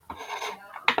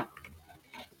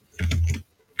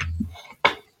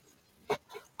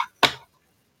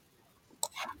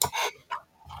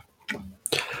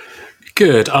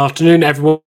Good afternoon,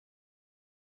 everyone.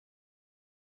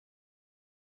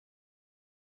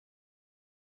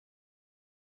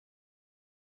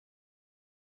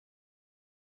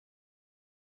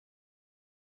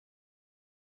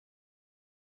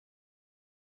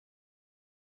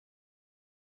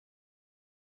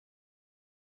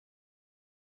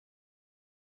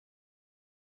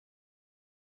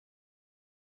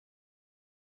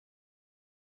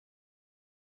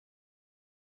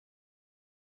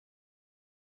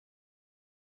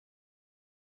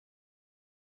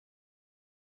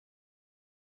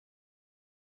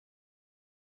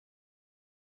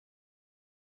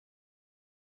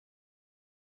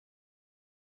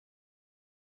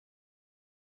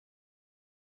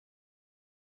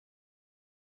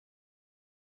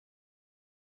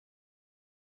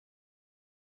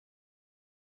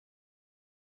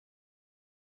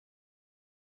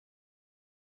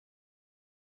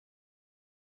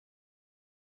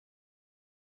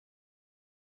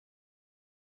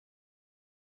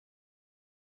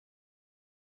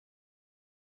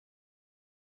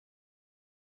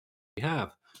 We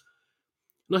have.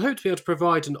 And I hope to be able to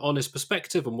provide an honest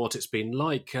perspective on what it's been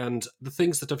like and the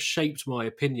things that have shaped my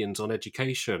opinions on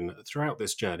education throughout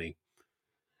this journey.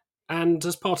 And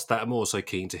as part of that, I'm also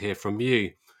keen to hear from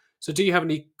you. So, do you have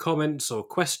any comments or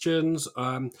questions?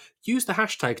 Use the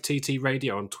hashtag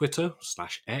TTRadio on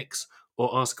Twitter/X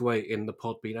or ask away in the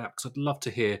Podbean app because I'd love to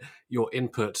hear your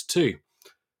input too.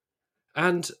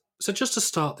 And so, just to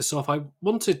start this off, I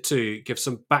wanted to give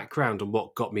some background on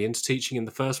what got me into teaching in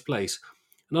the first place.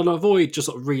 And I'll avoid just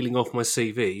sort of reeling off my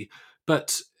CV,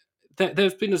 but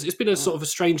there's been it's been a sort of a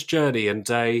strange journey and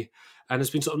there's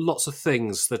been sort of lots of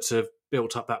things that have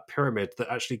built up that pyramid that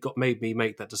actually got made me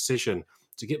make that decision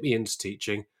to get me into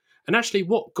teaching. And actually,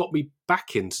 what got me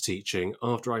back into teaching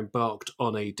after I embarked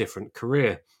on a different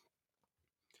career.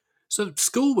 So,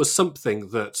 school was something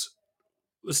that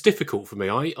was difficult for me.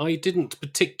 I didn't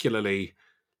particularly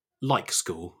like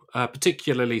school,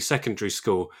 particularly secondary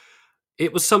school.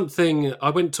 It was something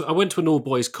I went to an all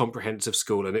boys comprehensive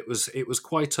school, and it was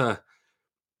quite a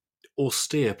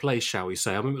austere place, shall we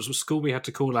say. I mean, it was a school we had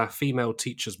to call our female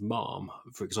teacher's mom,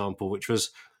 for example, which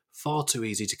was far too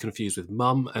easy to confuse with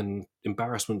mum, and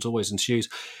embarrassment always ensues.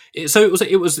 So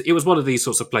it was one of these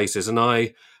sorts of places, and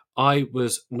I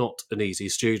was not an easy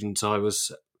student. I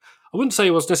wouldn't say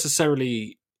I was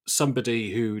necessarily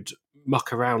somebody who'd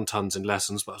muck around tons in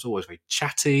lessons, but I was always very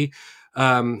chatty.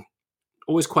 Um,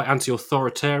 Always quite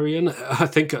anti-authoritarian. I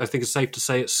think it's safe to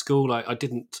say at school I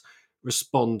didn't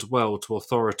respond well to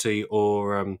authority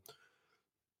or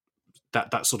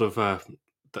that that sort of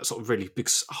that sort of really big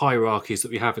hierarchies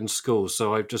that we have in schools.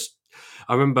 So I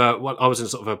remember I was in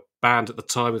sort of a band at the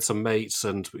time with some mates,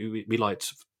 and we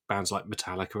liked bands like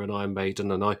Metallica and Iron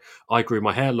Maiden, and I grew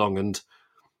my hair long, and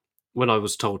when I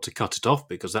was told to cut it off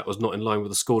because that was not in line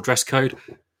with the school dress code,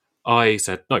 I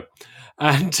said no,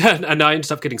 and I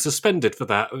ended up getting suspended for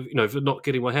that, for not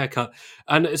getting my hair cut.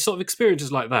 And it's sort of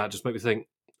experiences like that just make me think.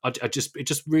 It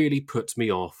just really puts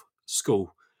me off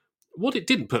school. What it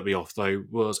didn't put me off though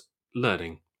was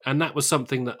learning, and that was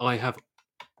something that I have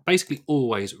basically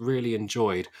always really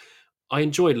enjoyed. I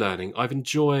enjoy learning. I've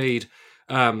enjoyed.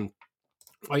 Um,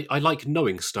 I like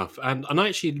knowing stuff, and I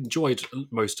actually enjoyed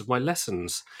most of my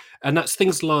lessons, and that's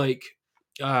things like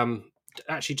um,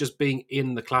 actually just being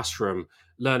in the classroom,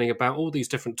 learning about all these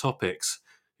different topics.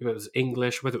 Whether it was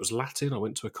English, whether it was Latin. I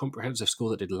went to a comprehensive school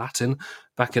that did Latin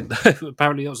back in.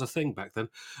 Apparently, that was a thing back then.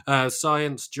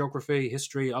 Science, geography,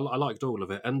 history. I liked all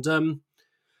of it, and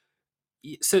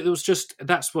so it was just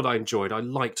that's what I enjoyed. I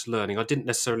liked learning. I didn't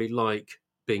necessarily like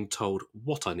being told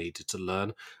what I needed to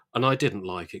learn, and I didn't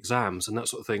like exams and that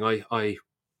sort of thing. I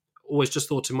always just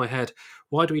thought in my head,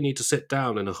 why do we need to sit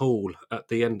down in a hall at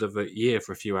the end of a year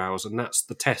for a few hours, and that's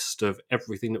the test of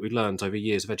everything that we learned over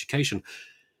years of education?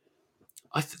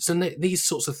 These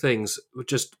sorts of things were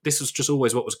just this was just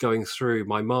always what was going through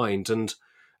my mind, and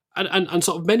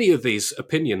sort of many of these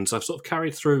opinions I've sort of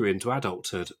carried through into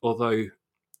adulthood, although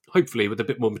hopefully with a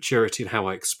bit more maturity in how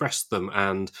I express them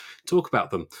and talk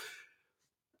about them.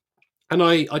 And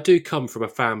I do come from a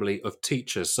family of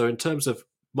teachers, so in terms of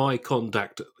my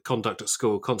conduct at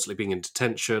school, constantly being in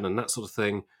detention and that sort of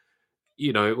thing,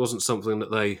 it wasn't something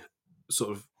that they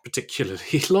sort of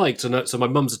particularly liked. And so my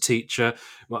mum's a teacher,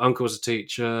 my uncle was a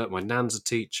teacher, my nan's a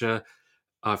teacher.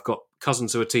 I've got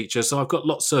cousins who are teachers, so I've got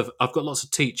lots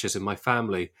of teachers in my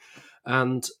family,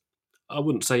 and I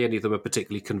wouldn't say any of them are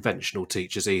particularly conventional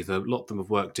teachers either. A lot of them have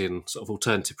worked in sort of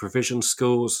alternative provision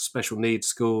schools, special needs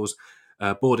schools,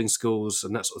 boarding schools,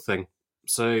 and that sort of thing.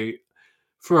 So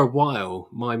for a while,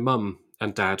 my mum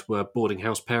and dad were boarding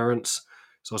house parents.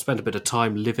 So I spent a bit of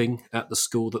time living at the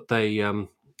school that they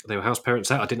were house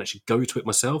parents at. I didn't actually go to it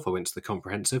myself. I went to the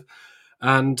comprehensive,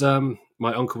 and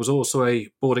my uncle was also a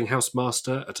boarding house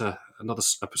master at another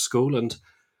school, and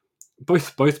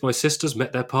both my sisters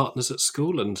met their partners at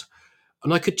school, and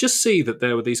I could just see that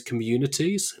there were these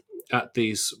communities at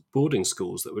these boarding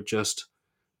schools that were just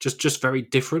very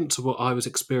different to what I was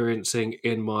experiencing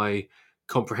in my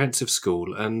comprehensive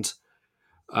school, and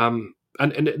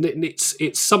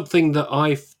it's something that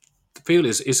I feel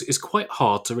is quite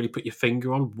hard to really put your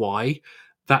finger on why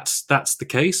that's the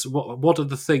case. What are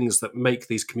the things that make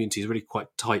these communities really quite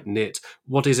tight knit?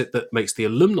 What is it that makes the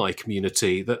alumni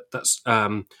community that's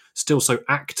still so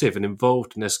active and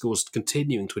involved in their schools,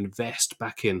 continuing to invest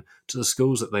back in to the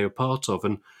schools that they were part of?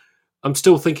 And I'm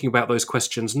still thinking about those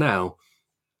questions now.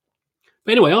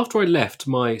 But anyway, after I left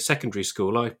my secondary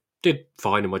school, I did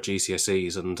fine in my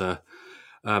GCSEs, and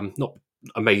not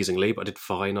amazingly, but I did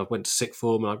fine. I went to sixth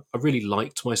form, and I really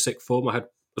liked my sixth form. I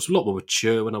was a lot more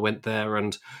mature when I went there,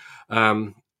 and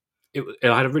um, I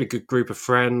had a really good group of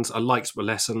friends. I liked my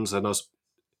lessons, and I was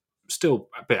still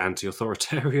a bit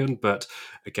anti-authoritarian, but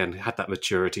again, had that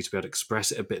maturity to be able to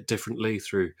express it a bit differently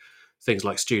through things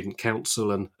like student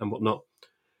council and whatnot.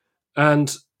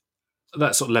 And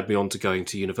that sort of led me on to going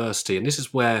to university. And this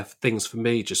is where things for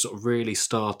me just sort of really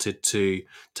started to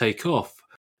take off.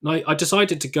 And I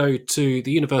decided to go to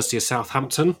the University of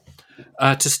Southampton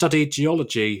to study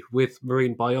geology with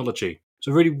marine biology. It's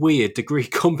a really weird degree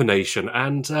combination.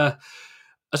 And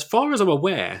as far as I'm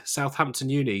aware, Southampton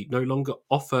Uni no longer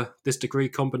offer this degree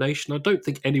combination. I don't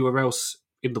think anywhere else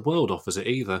in the world offers it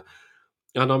either.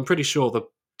 And I'm pretty sure the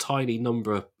tiny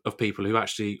number of people who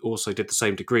actually also did the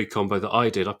same degree combo that I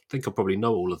did, I think I probably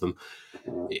know all of them.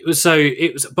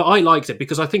 But I liked it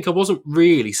because I think I wasn't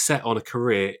really set on a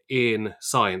career in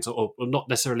science, or not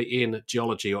necessarily in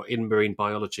geology or in marine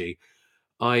biology.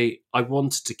 I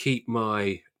wanted to keep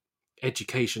my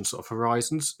education sort of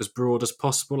horizons as broad as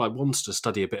possible. I wanted to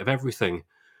study a bit of everything.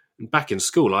 And back in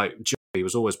school, geography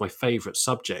was always my favourite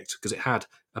subject because it had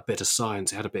a bit of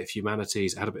science, it had a bit of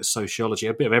humanities, it had a bit of sociology,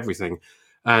 a bit of everything,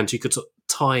 and you could sort of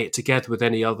tie it together with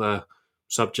any other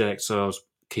subject. So I was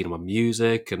keen on my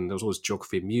music, and there was always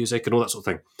geography and music and all that sort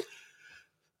of thing.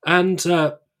 And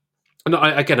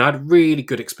I had a really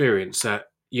good experience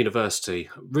at university,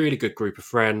 really good group of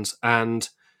friends, um,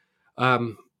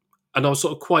 and I was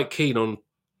sort of quite keen on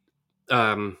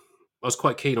um, I was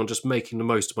quite keen on just making the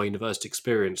most of my university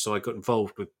experience. So I got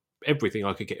involved with everything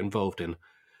I could get involved in,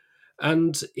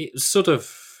 and it was sort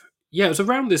of it was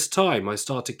around this time I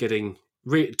started getting.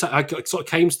 Sort of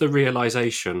came to the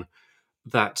realization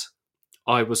that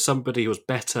I was somebody who was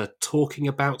better talking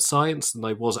about science than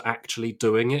I was actually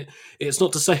doing it. It's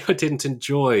not to say I didn't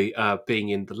enjoy being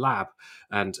in the lab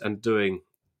and doing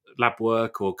lab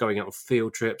work or going out on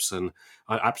field trips, and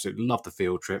I absolutely loved the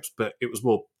field trips. But it was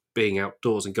more being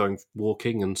outdoors and going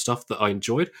walking and stuff that I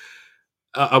enjoyed.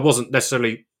 I wasn't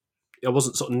necessarily, I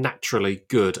wasn't sort of naturally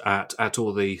good at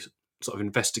all the sort of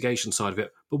investigation side of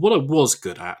it. But what I was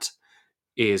good at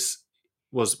is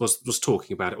was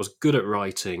talking about it. I was good at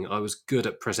writing. I was good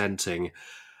at presenting,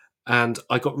 and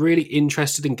I got really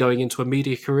interested in going into a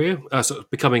media career, sort of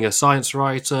becoming a science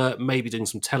writer, maybe doing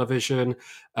some television,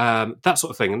 that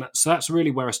sort of thing. And so that's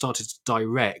really where I started to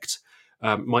direct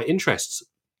my interests.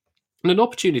 And an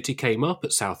opportunity came up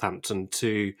at Southampton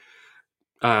to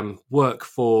work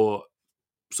for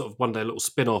sort of one of their little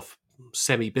spin-off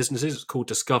semi businesses. It's called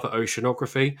Discover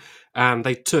Oceanography, and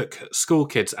they took school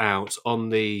kids out on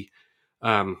the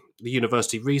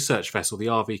university research vessel, the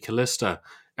RV Callista,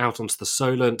 out onto the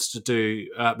Solent to do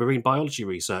marine biology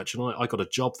research, and I got a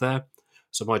job there.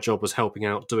 So my job was helping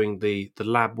out doing the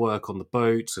lab work on the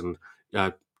boats and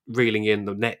reeling in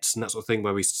the nets and that sort of thing,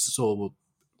 where we saw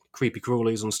creepy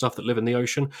crawlies and stuff that live in the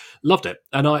ocean. Loved it.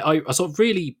 And I sort of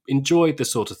really enjoyed this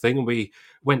sort of thing. And we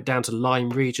went down to Lyme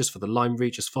Regis for the Lyme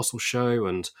Regis fossil show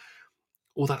and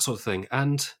all that sort of thing.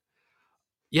 And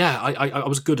yeah, I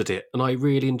was good at it and I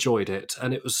really enjoyed it.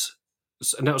 And that was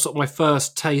sort of my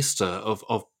first taster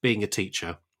of being a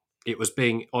teacher. It was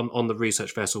being on the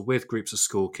research vessel with groups of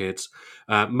school kids,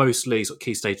 mostly sort of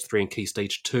key stage 3 and key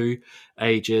stage 2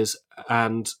 ages.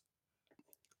 And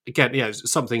again, yeah,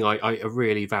 it's something I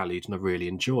really valued and I really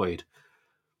enjoyed.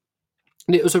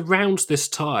 And it was around this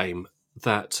time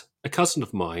that a cousin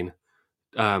of mine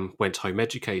went home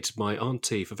educated. My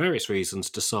auntie, for various reasons,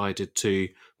 decided to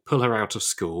pull her out of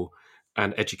school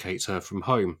and educate her from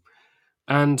home.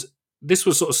 And this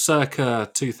was sort of circa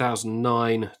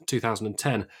 2009,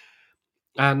 2010.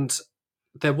 And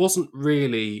there wasn't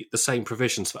really the same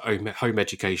provisions for home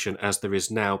education as there is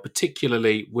now,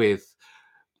 particularly with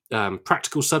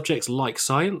practical subjects like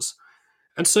science.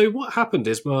 And so what happened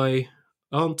is my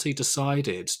auntie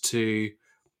decided to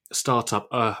start up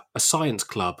a science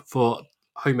club for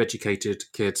home educated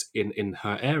kids in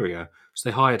her area. So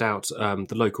they hired out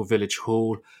the local village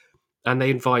hall, and they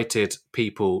invited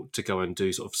people to go and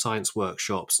do sort of science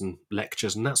workshops and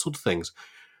lectures and that sort of things.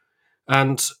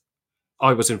 And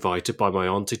I was invited by my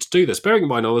auntie to do this. Bearing in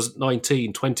mind, I was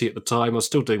 19, 20 at the time. I was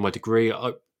still doing my degree.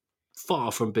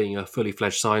 Far from being a fully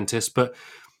fledged scientist, but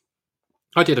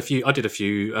I did a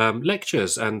few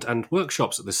lectures and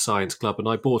workshops at this science club, and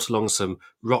I brought along some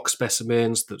rock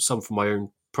specimens, that some from my own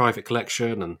private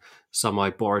collection, and some I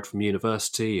borrowed from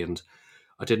university. And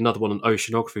I did another one on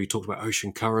oceanography. We talked about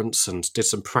ocean currents and did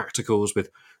some practicals with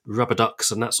rubber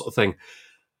ducks and that sort of thing.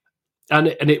 And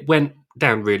it went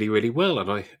down really, really well,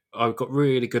 and I got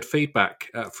really good feedback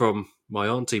from my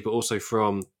auntie, but also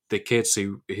from the kids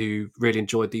who really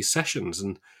enjoyed these sessions.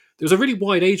 And there was a really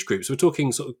wide age group, so we're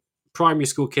talking sort of primary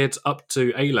school kids up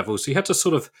to A level. So you had to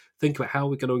sort of think about how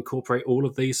we're going to incorporate all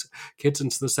of these kids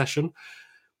into the session.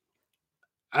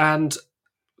 And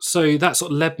so that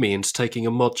sort of led me into taking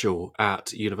a module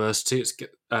at university. It's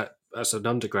as an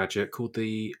undergraduate called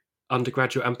the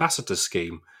Undergraduate Ambassador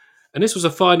Scheme. And this was a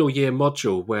final year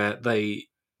module where they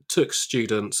took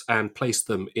students and placed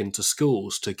them into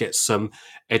schools to get some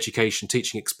education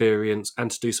teaching experience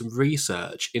and to do some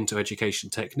research into education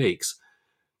techniques.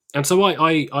 And so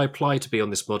I applied to be on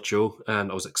this module,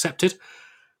 and I was accepted,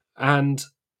 and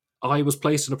I was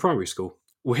placed in a primary school,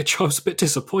 which I was a bit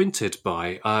disappointed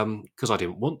by, because I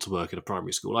didn't want to work in a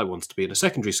primary school. I wanted to be in a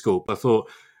secondary school. I thought,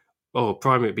 oh,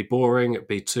 primary would be boring. It'd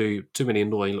be too many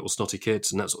annoying little snotty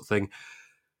kids and that sort of thing.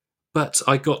 But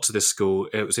I got to this school.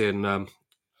 It was in a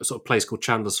sort of place called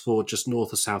Chandler's Ford, just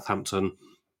north of Southampton,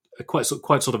 quite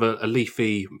sort of a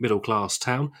leafy middle class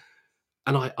town,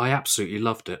 and I absolutely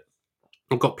loved it.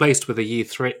 I got placed with a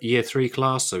year three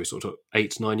class, so sort of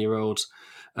 8 9 year olds,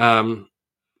 um,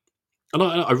 and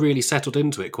I really settled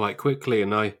into it quite quickly,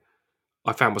 and I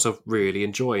found myself really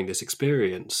enjoying this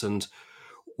experience. And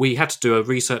we had to do a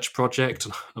research project,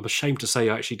 and I'm ashamed to say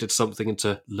I actually did something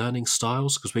into learning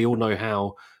styles, because we all know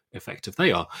how effective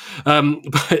they are.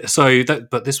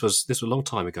 But this was a long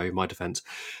time ago, in my defence,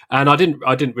 and I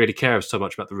didn't really care so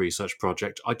much about the research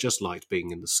project. I just liked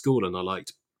being in the school, and I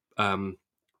liked um,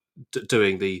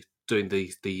 doing the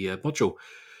module.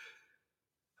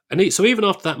 So even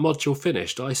after that module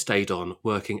finished, I stayed on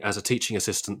working as a teaching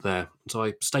assistant there. So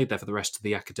I stayed there for the rest of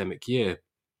the academic year,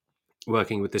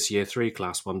 working with this year three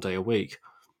class 1 day a week.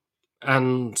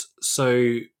 And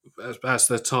so as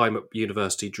the time at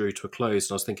university drew to a close,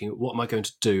 and I was thinking, what am I going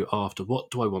to do after?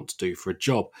 What do I want to do for a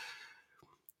job?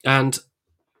 And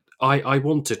I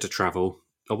wanted to travel.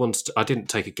 I didn't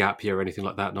take a gap year or anything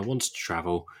like that, and I wanted to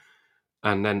travel.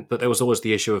 But there was always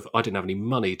the issue of I didn't have any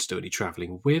money to do any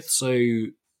traveling with. So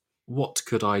what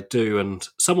could I do? And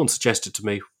someone suggested to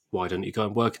me, why don't you go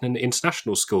and work in an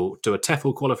international school, do a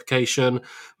TEFL qualification,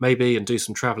 maybe, and do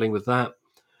some traveling with that?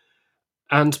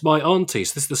 And my auntie,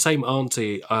 so this is the same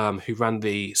auntie who ran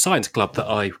the science club that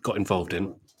I got involved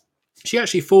in, she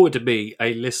actually forwarded me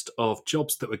a list of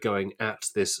jobs that were going at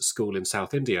this school in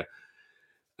South India.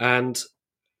 And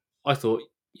I thought,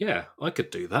 yeah, I could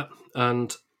do that.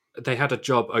 And they had a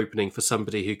job opening for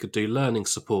somebody who could do learning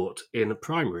support in a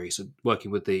primary, so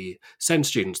working with the SEND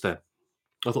students there.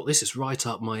 I thought, this is right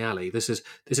up my alley. This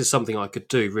is something I could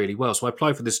do really well. So I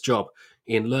applied for this job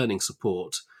in learning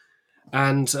support,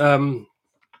 and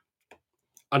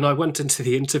I went into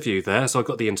the interview there. So I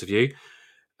got the interview,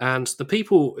 and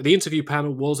the interview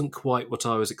panel wasn't quite what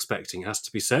I was expecting, has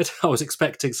to be said. I was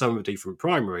expecting somebody from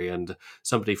primary and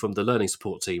somebody from the learning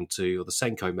support team or the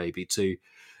Senko maybe, to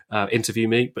interview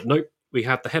me. But nope, we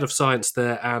had the head of science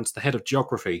there and the head of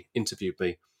geography interviewed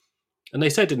me. And they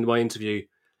said in my interview,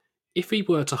 if we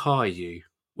were to hire you,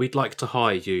 we'd like to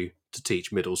hire you to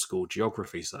teach middle school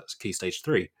geography. So that's Key Stage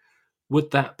 3.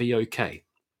 Would that be okay?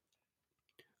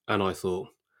 And I thought,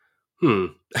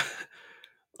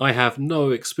 I have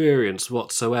no experience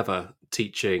whatsoever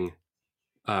teaching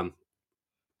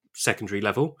secondary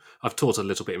level. I've taught a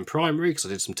little bit in primary because I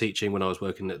did some teaching when I was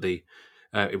working at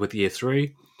with year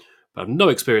three. But I've no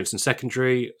experience in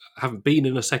secondary. I haven't been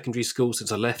in a secondary school since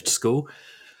I left school.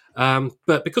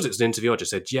 But because it's an interview, I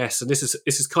just said yes. And this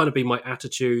has kind of been my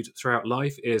attitude throughout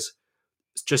life: is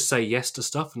just say yes to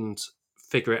stuff and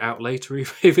figure it out later,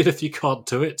 even if you can't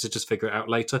do it, to just figure it out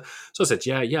later. So I said,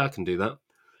 yeah, I can do that.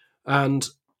 And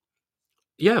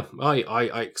yeah, I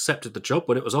accepted the job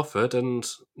when it was offered, and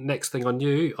next thing I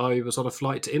knew, I was on a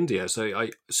flight to India. So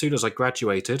as soon as I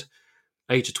graduated,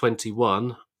 age of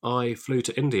 21, I flew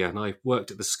to India, and I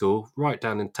worked at the school right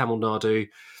down in Tamil Nadu,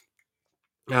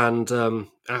 And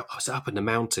I was up in the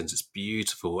mountains. It's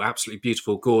beautiful, absolutely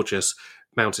beautiful, gorgeous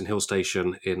mountain hill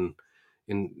station in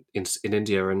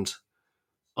India, and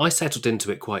I settled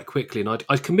into it quite quickly. And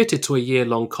I'd committed to a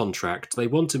year-long contract. They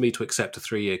wanted me to accept a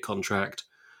 3-year contract.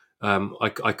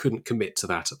 I couldn't commit to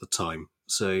that at the time.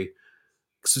 So,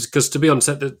 because to be honest,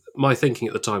 my thinking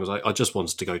at the time was I just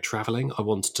wanted to go travelling. I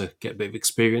wanted to get a bit of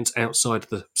experience outside of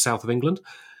the south of England.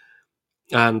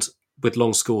 And with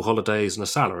long school holidays and a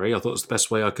salary, I thought it was the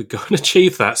best way I could go and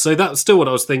achieve that. So that's still what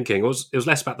I was thinking. It was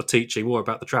less about the teaching, more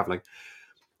about the travelling.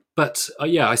 But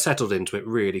yeah, I settled into it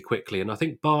really quickly. And I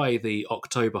think by the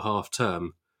October half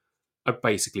term, I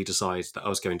basically decided that I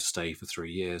was going to stay for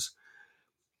 3 years.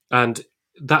 And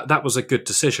that was a good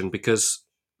decision because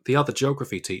the other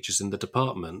geography teachers in the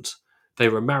department, they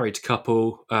were a married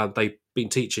couple. They'd been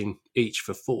teaching each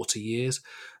for 40 years.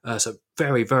 So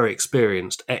very, very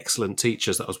experienced, excellent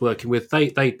teachers that I was working with.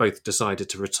 They both decided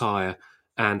to retire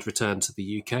and return to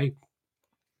the UK.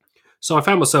 So I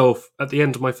found myself at the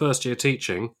end of my first year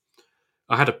teaching.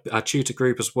 I had a tutor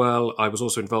group as well. I was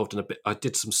also involved in a bit. I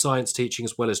did some science teaching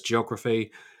as well as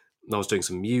geography. And I was doing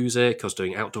some music. I was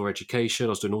doing outdoor education. I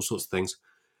was doing all sorts of things.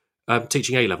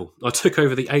 Teaching A level. I took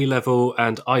over the A level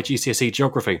and IGCSE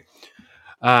geography.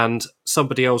 And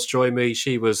somebody else joined me.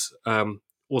 She was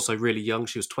also really young.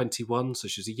 She was 21, so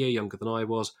she was a year younger than I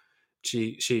was.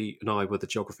 She and I were the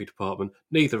geography department.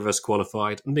 Neither of us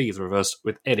qualified. Neither of us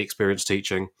with any experience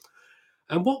teaching.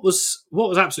 And what was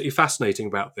absolutely fascinating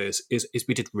about this is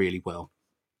we did really well.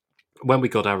 When we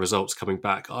got our results coming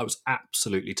back, I was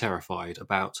absolutely terrified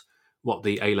about what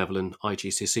the A level and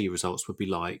IGCSE results would be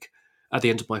like at the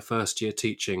end of my first year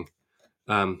teaching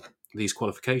these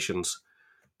qualifications.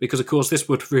 Because, of course, this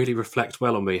would really reflect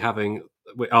well on me having,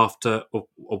 after, or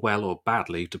well or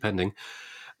badly, depending.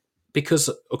 Because,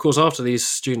 of course, after these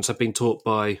students have been taught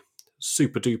by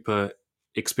super duper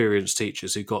experienced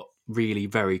teachers who got really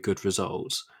very good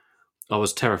results, I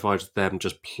was terrified of them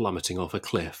just plummeting off a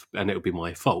cliff and it would be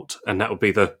my fault. And that would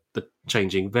be the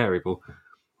changing variable.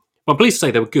 But I'm pleased to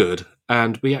say they were good.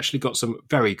 And we actually got some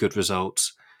very good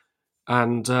results.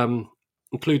 And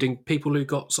including people who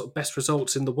got sort of best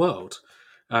results in the world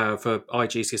for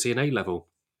IGCSE and A level.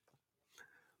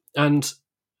 And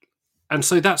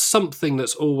so that's something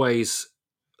that's always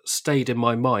stayed in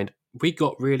my mind. We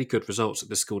got really good results at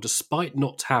this school, despite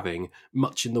not having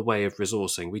much in the way of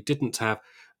resourcing. We didn't have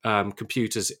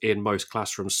computers in most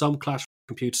classrooms. Some classrooms had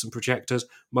computers and projectors,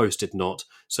 most did not.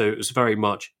 So it was very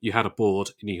much you had a board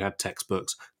and you had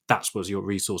textbooks. That was your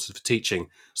resources for teaching.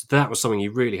 So that was something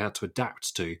you really had to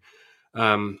adapt to.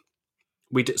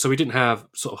 We didn't have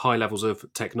sort of high levels of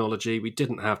technology. We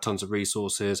didn't have tons of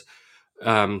resources.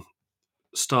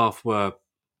 Staff were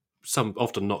some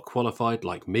often not qualified,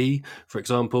 like me, for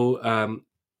example.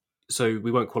 So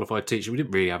we weren't qualified teachers. We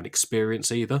didn't really have an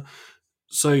experience either.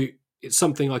 So it's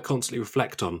something I constantly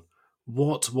reflect on.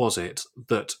 What was it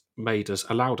that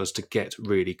allowed us to get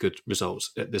really good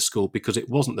results at this school? Because it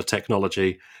wasn't the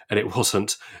technology and it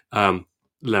wasn't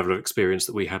level of experience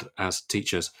that we had as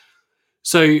teachers.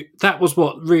 So that was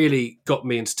what really got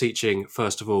me into teaching.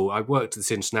 First of all, I worked at this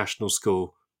international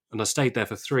school and I stayed there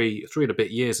for three and a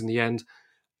bit years in the end.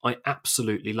 I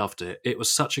absolutely loved it. It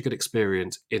was such a good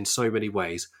experience in so many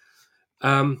ways.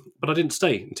 But I didn't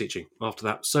stay in teaching after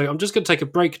that. So I'm just going to take a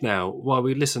break now while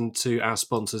we listen to our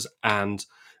sponsors and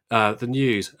the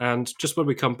news. And just when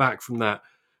we come back from that,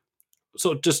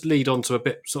 sort of just lead on to a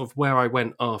bit sort of where I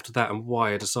went after that and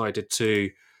why I decided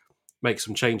to make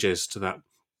some changes to that.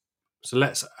 So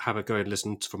let's have a go and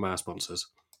listen from our sponsors.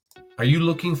 Are you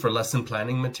looking for lesson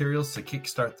planning materials to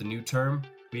kickstart the new term?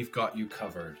 We've got you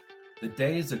covered. The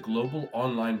Day is a global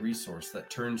online resource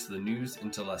that turns the news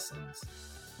into lessons.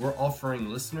 We're offering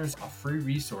listeners a free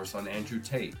resource on Andrew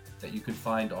Tate that you can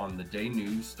find on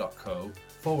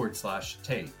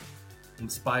thedaynews.co/Tate.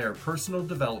 Inspire personal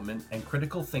development and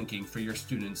critical thinking for your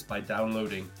students by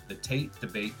downloading the Tate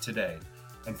Debate today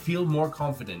and feel more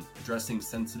confident addressing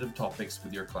sensitive topics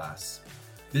with your class.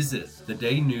 Visit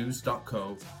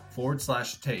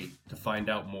thedaynews.co/Tate to find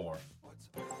out more.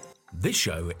 This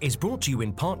show is brought to you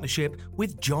in partnership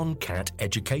with John Catt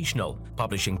Educational,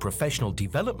 publishing professional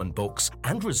development books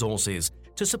and resources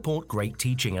to support great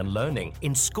teaching and learning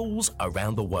in schools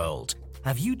around the world.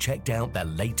 Have you checked out their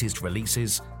latest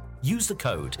releases? Use the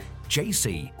code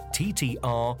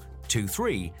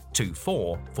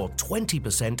JCTTR2324 for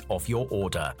 20% off your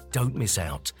order. Don't miss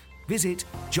out. Visit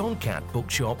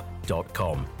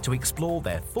johncattbookshop.com to explore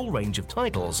their full range of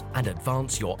titles and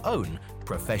advance your own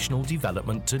professional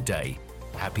development today.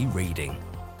 Happy reading.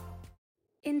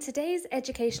 In today's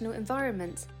educational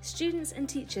environment, students and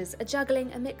teachers are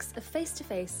juggling a mix of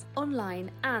face-to-face, online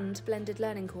and blended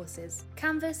learning courses.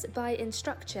 Canvas by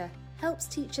Instructure helps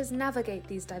teachers navigate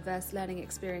these diverse learning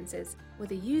experiences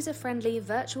with a user-friendly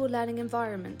virtual learning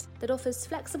environment that offers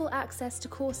flexible access to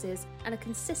courses and a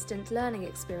consistent learning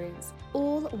experience,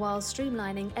 all while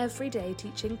streamlining everyday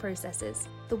teaching processes.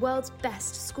 The world's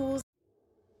best schools.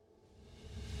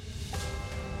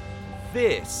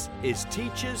 This is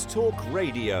Teachers Talk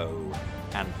Radio,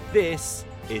 and this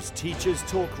is Teachers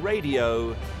Talk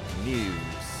Radio News.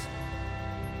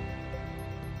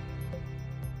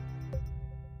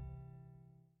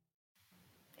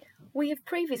 We have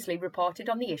previously reported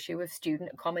on the issue of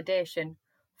student accommodation,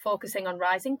 focusing on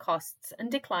rising costs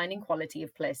and declining quality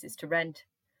of places to rent.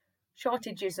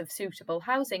 Shortages of suitable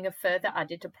housing have further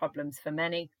added to problems for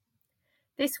many.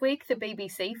 This week, the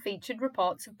BBC featured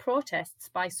reports of protests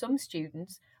by some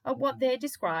students at what they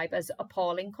describe as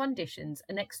appalling conditions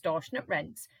and extortionate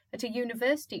rents at a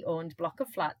university-owned block of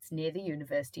flats near the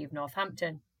University of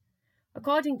Northampton.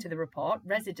 According to the report,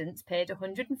 residents paid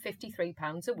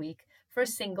 £153 a week for a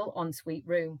single ensuite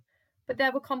room, but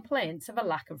there were complaints of a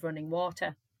lack of running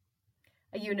water.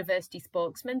 A university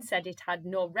spokesman said it had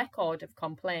no record of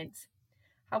complaints.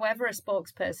 However, a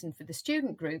spokesperson for the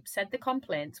student group said the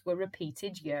complaints were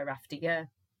repeated year after year.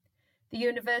 The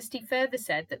university further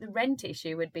said that the rent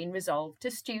issue had been resolved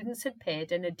as students had paid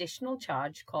an additional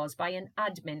charge caused by an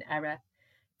admin error.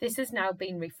 This has now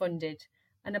been refunded.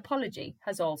 An apology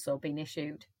has also been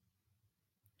issued.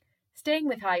 Staying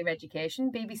with higher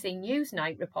education, BBC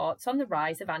Newsnight reports on the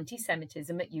rise of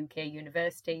anti-Semitism at UK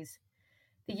universities.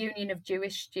 The Union of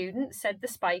Jewish Students said the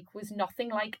spike was nothing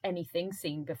like anything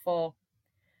seen before.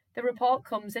 The report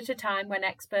comes at a time when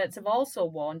experts have also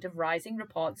warned of rising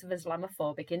reports of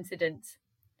Islamophobic incidents.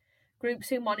 Groups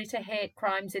who monitor hate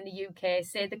crimes in the UK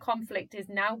say the conflict is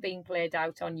now being played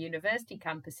out on university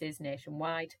campuses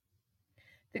nationwide.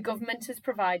 The government has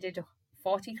provided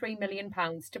 £43 million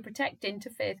to protect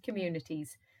interfaith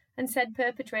communities and said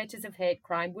perpetrators of hate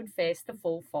crime would face the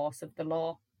full force of the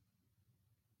law.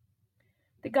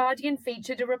 The Guardian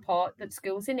featured a report that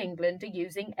schools in England are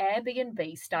using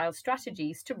Airbnb-style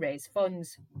strategies to raise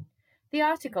funds. The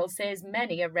article says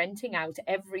many are renting out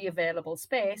every available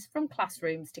space from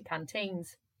classrooms to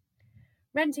canteens.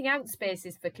 Renting out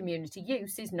spaces for community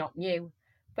use is not new,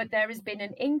 but there has been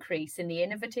an increase in the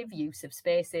innovative use of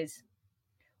spaces.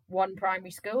 One primary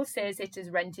school says it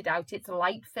has rented out its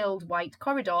light-filled white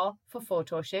corridor for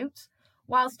photo shoots,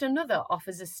 whilst another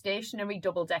offers a stationary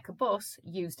double-decker bus,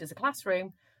 used as a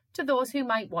classroom, to those who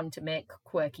might want to make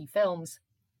quirky films.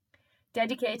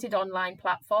 Dedicated online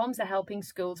platforms are helping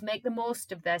schools make the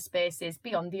most of their spaces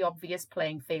beyond the obvious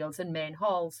playing fields and main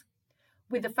halls,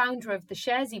 with the founder of the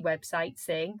Sharesy website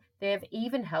saying they have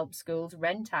even helped schools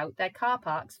rent out their car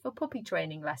parks for puppy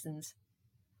training lessons.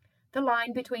 The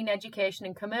line between education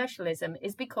and commercialism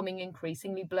is becoming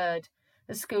increasingly blurred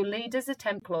as school leaders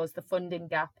attempt to close the funding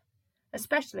gap,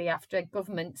 especially after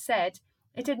government said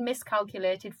it had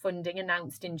miscalculated funding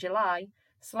announced in July,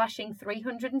 slashing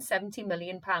 £370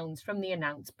 million from the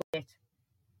announced budget.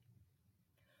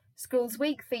 Schools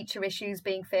Week feature issues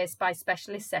being faced by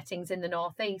specialist settings in the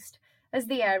North East, as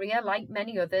the area, like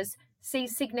many others,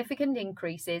 sees significant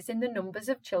increases in the numbers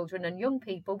of children and young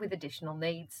people with additional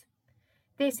needs.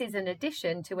 This is in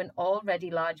addition to an already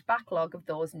large backlog of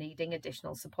those needing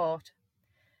additional support.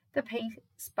 The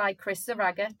piece by Chris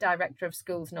Zaraga, Director of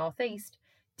Schools North East,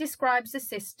 describes a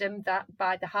system that,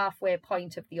 by the halfway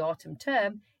point of the autumn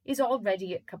term, is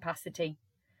already at capacity.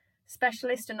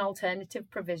 Specialist and alternative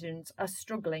provisions are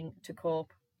struggling to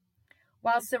cope.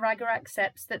 While Zaraga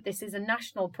accepts that this is a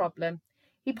national problem,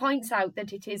 he points out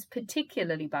that it is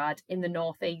particularly bad in the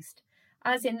North East,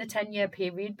 as in the 10-year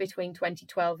period between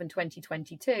 2012 and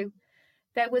 2022,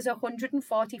 there was a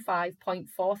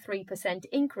 145.43%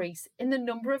 increase in the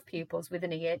number of pupils with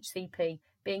an EHCP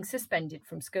being suspended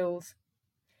from schools.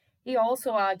 He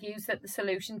also argues that the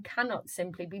solution cannot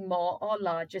simply be more or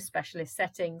larger specialist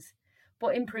settings,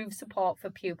 but improve support for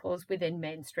pupils within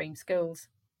mainstream schools.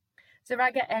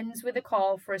 Zaraga ends with a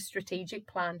call for a strategic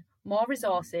plan, more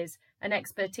resources and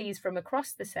expertise from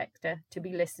across the sector to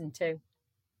be listened to.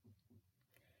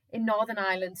 In Northern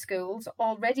Ireland schools,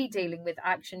 already dealing with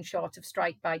action short of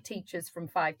strike by teachers from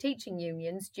 5 teaching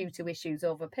unions due to issues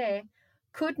over pay,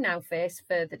 could now face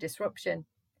further disruption.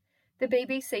 The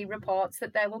BBC reports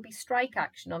that there will be strike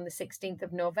action on the 16th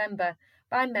of November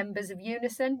by members of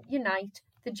Unison, Unite,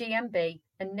 the GMB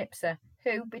and NIPSA,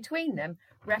 who, between them,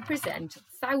 represent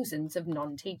thousands of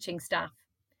non-teaching staff.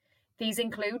 These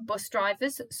include bus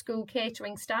drivers, school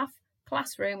catering staff,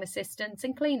 classroom assistants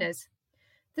and cleaners.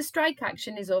 The strike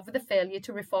action is over the failure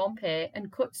to reform pay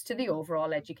and cuts to the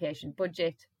overall education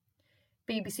budget.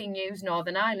 BBC News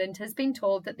Northern Ireland has been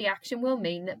told that the action will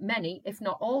mean that many, if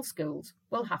not all, schools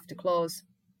will have to close.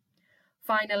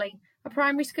 Finally, a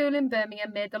primary school in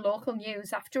Birmingham made the local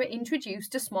news after it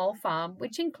introduced a small farm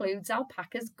which includes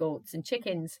alpacas, goats and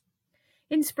chickens.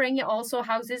 In spring, it also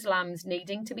houses lambs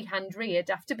needing to be hand-reared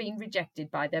after being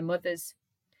rejected by their mothers.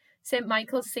 St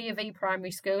Michael's C of E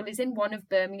Primary School is in one of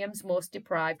Birmingham's most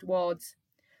deprived wards,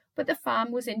 but the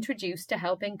farm was introduced to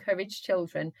help encourage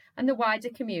children and the wider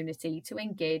community to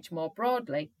engage more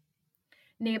broadly.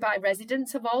 Nearby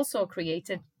residents have also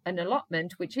created an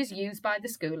allotment which is used by the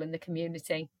school and the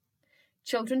community.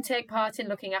 Children take part in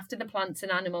looking after the plants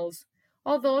and animals,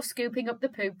 although scooping up the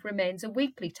poop remains a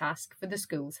weekly task for the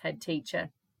school's head teacher.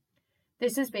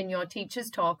 This has been your Teachers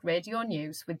Talk Radio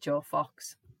News with Joe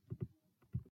Fox.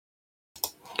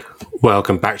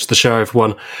 Welcome back to the show,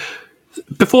 everyone.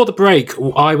 Before the break,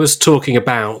 I was talking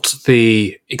about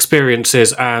the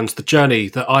experiences and the journey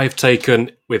that I've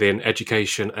taken within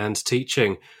education and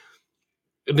teaching.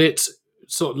 And it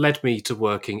sort of led me to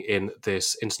working in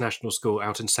this international school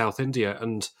out in South India,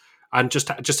 and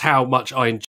just how much I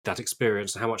enjoyed that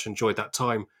experience and how much I enjoyed that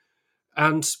time.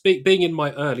 And being in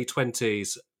my early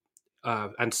 20s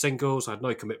and singles, I had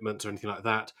no commitments or anything like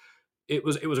that. It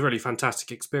was a really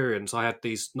fantastic experience. I had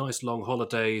these nice long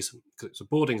holidays because it's a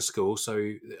boarding school,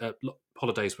 so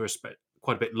holidays were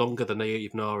quite a bit longer than they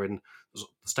even are in the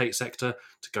state sector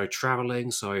to go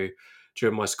travelling. So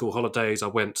during my school holidays, I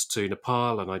went to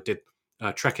Nepal and I did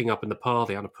trekking up in Nepal,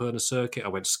 the Annapurna circuit. I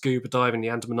went scuba diving in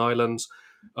the Andaman Islands.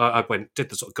 Did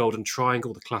the sort of Golden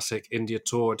Triangle, the classic India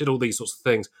tour. I did all these sorts of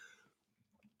things.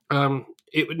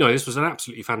 This was an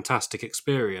absolutely fantastic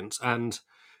experience, and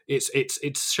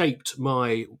it's shaped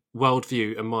my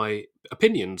worldview and my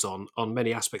opinions on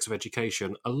many aspects of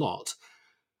education a lot.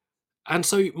 And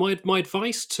so my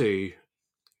advice to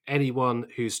anyone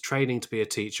who's training to be a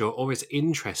teacher or is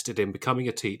interested in becoming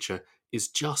a teacher is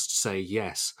just say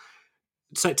yes.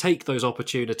 So take those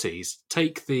opportunities,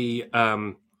 take the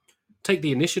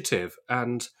initiative,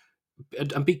 and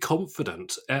be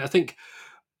confident.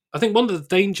 I think one of the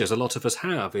dangers a lot of us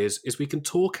have is we can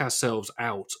talk ourselves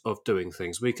out of doing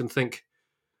things. We can think,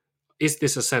 is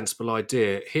this a sensible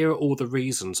idea? Here are all the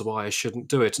reasons why I shouldn't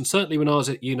do it. And certainly when I was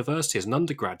at university as an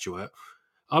undergraduate,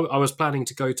 I was planning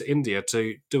to go to India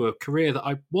to do a career that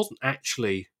I wasn't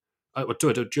actually,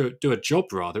 do a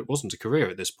job rather, it wasn't a career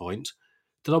at this point,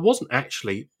 that I wasn't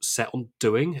actually set on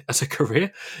doing as a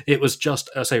career. It was just,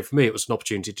 for me, it was an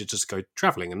opportunity to just go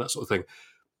travelling and that sort of thing.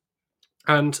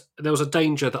 And there was a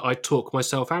danger that I'd talk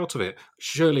myself out of it.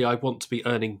 Surely I want to be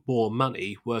earning more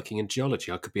money working in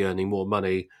geology. I could be earning more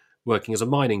money working as a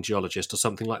mining geologist or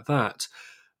something like that.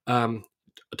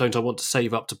 Don't I want to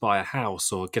save up to buy a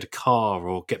house or get a car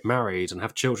or get married and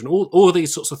have children? All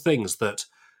these sorts of things that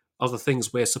are the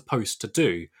things we're supposed to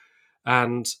do.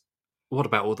 And what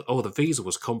about the visa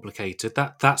was complicated?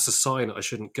 That's a sign that I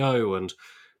shouldn't go.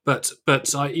 But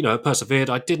I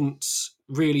persevered. I didn't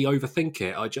really overthink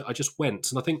it. I just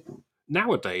went. And I think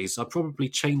nowadays I probably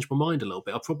changed my mind a little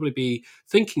bit. I'll probably be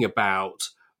thinking about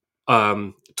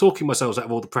talking myself out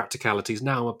of all the practicalities.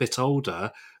 Now I'm a bit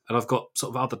older and I've got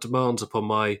sort of other demands upon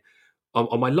my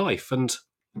on my life. And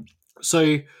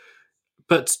so,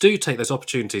 but do take those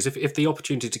opportunities. If the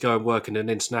opportunity to go and work in an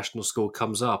international school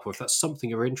comes up, or if that's something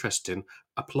you're interested in,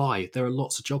 apply. There are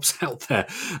lots of jobs out there,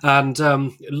 and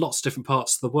lots of different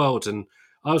parts of the world. And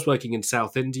I was working in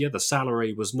South India. The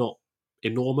salary was not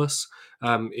enormous.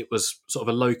 It was sort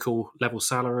of a local level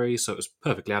salary, so it was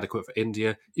perfectly adequate for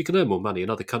India. You can earn more money in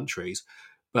other countries,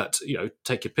 but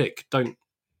take your pick. Don't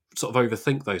sort of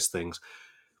overthink those things.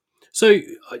 So,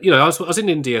 I was in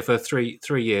India for three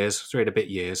and a bit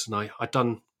years, and I'd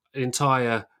done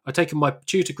I'd taken my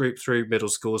tutor group through middle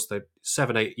schools, the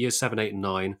 7, 8, and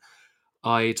 9.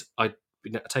 I'd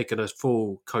taken a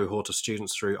full cohort of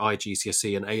students through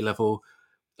IGCSE and A level,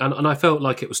 and I felt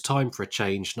like it was time for a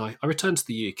change, and I returned to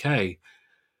the UK,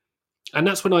 and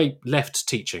that's when I left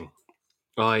teaching.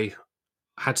 I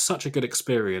had such a good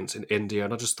experience in India,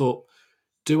 and I just thought,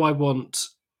 do I want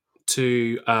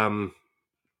to?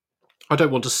 I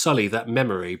don't want to sully that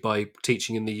memory by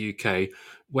teaching in the UK,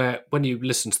 where when you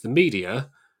listen to the media,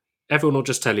 everyone will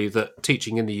just tell you that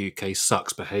teaching in the UK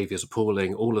sucks, behaviour's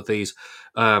appalling, all of these,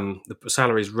 the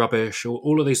salary's rubbish,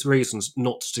 all of these reasons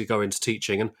not to go into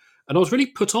teaching. And I was really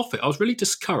put off it. I was really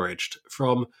discouraged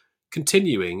from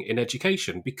continuing in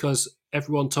education because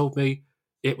everyone told me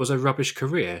it was a rubbish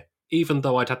career, even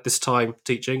though I'd had this time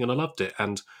teaching and I loved it.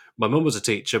 And my mum was a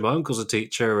teacher, my uncle's a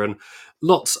teacher, and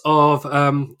lots of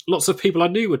people I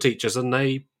knew were teachers, and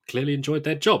they clearly enjoyed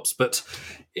their jobs. But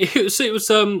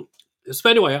so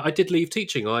anyway, I did leave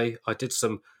teaching. I did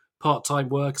some part-time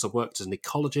work, as I worked as an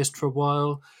ecologist for a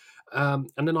while, and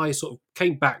then I sort of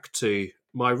came back to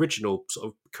my original sort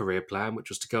of career plan, which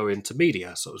was to go into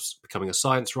media, sort of becoming a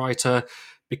science writer,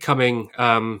 becoming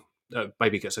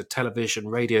maybe get a television,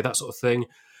 radio, that sort of thing.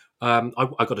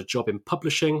 I got a job in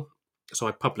publishing, so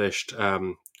I published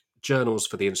journals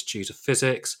for the Institute of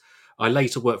Physics. I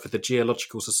later worked for the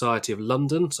Geological Society of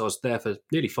London, so I was there for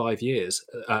nearly 5 years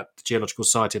at the Geological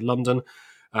Society of London,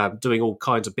 doing all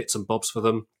kinds of bits and bobs for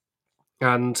them.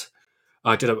 And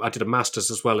I did a master's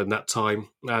as well in that time,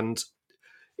 and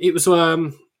it was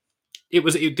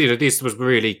this was a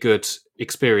really good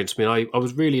experience. I mean, I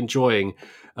was really enjoying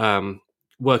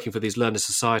working for these learner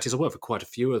societies. I worked for quite a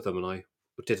few of them, and I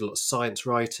did a lot of science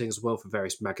writing as well for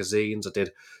various magazines. I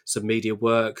did some media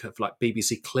work for like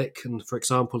BBC Click, and for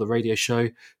example, the radio show,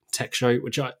 tech show,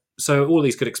 so all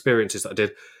these good experiences that I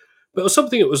did. But it was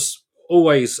something that was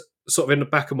always sort of in the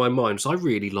back of my mind. So I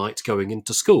really liked going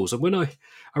into schools, and I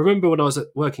remember when I was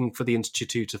working for the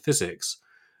Institute of Physics,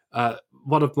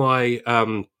 one of my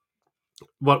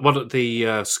one of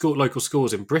the local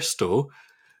schools in Bristol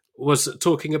was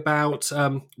talking about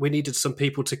we needed some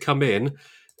people to come in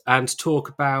and talk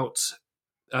about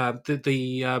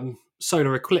the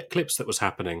solar eclipse that was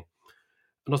happening.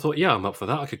 And I thought, yeah, I'm up for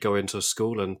that. I could go into a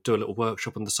school and do a little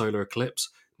workshop on the solar eclipse.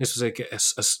 This was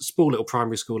a small little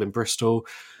primary school in Bristol,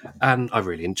 and I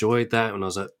really enjoyed that. When I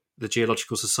was at the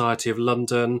Geological Society of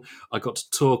London, I got to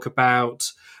talk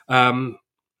about go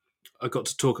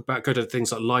to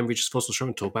things like Lyme Regis Fossil Show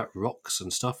and talk about rocks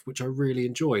and stuff, which I really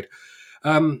enjoyed.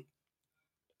 And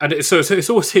so it's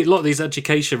always a lot of these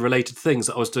education related things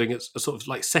that I was doing as sort of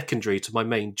like secondary to my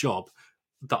main job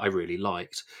that I really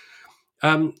liked.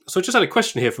 So I just had a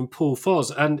question here from Paul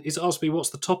Foz, and he's asked me what's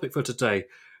the topic for today.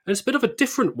 And it's a bit of a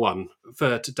different one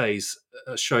for today's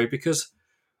show because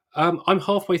I'm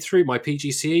halfway through my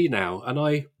PGCE now, and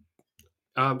I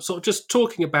sort of just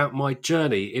talking about my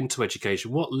journey into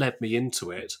education, what led me into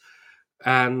it,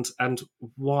 and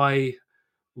why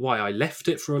I left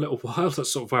it for a little while.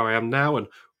 That's sort of where I am now, and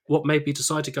what made me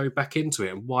decide to go back into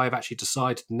it, and why I've actually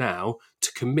decided now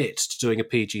to commit to doing a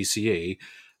PGCE,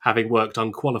 having worked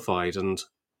unqualified. And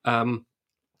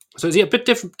so it's a bit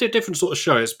different sort of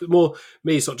show. It's a bit more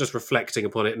me sort of just reflecting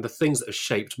upon it and the things that have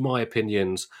shaped my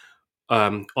opinions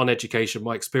on education,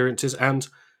 my experiences, and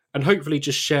hopefully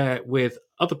just share with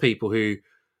other people who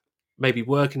maybe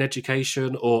work in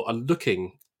education or are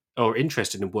looking or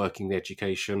interested in working in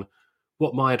education,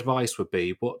 what my advice would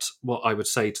be, what I would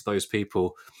say to those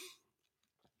people.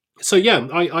 So yeah,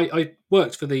 I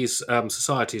worked for these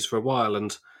societies for a while,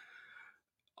 and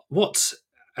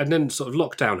then sort of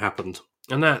lockdown happened,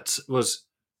 and that was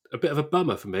a bit of a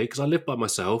bummer for me because I lived by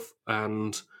myself,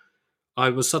 and I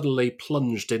was suddenly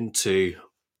plunged into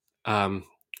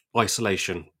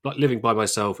isolation, like living by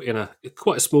myself in a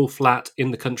quite a small flat in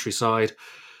the countryside,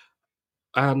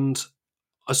 and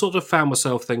I sort of found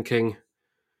myself thinking,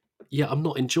 yeah, I'm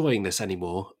not enjoying this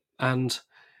anymore. And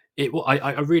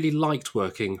I really liked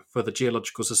working for the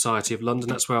Geological Society of London.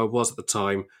 That's where I was at the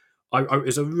time. It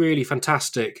was a really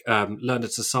fantastic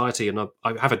learned society, and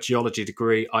I have a geology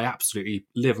degree. I absolutely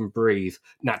live and breathe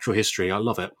natural history. I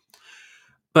love it.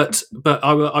 But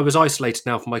I was isolated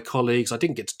now from my colleagues. I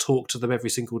didn't get to talk to them every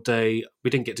single day. We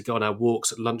didn't get to go on our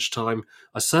walks at lunchtime.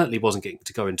 I certainly wasn't getting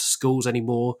to go into schools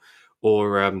anymore,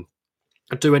 or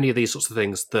do any of these sorts of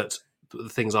things the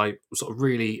things I sort of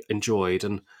really enjoyed.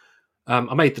 And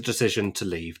I made the decision to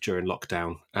leave during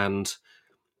lockdown, and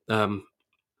um,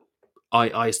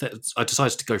 I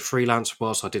decided to go freelance.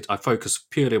 Whilst I focused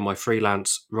purely on my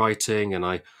freelance writing, and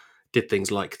I did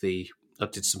things like I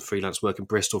did some freelance work in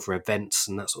Bristol for events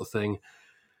and that sort of thing.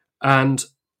 And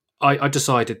I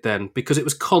decided then, because it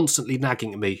was constantly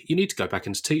nagging at me, you need to go back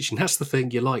into teaching. That's the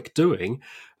thing you like doing.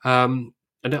 But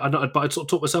I sort of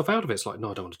talked myself out of it. It's like,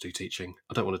 no, I don't want to do teaching.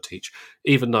 I don't want to teach,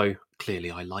 even though clearly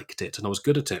I liked it and I was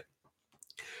good at it.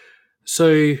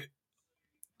 So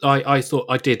I thought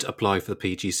I did apply for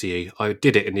the PGCE. I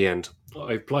did it in the end.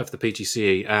 I applied for the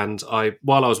PGCE, and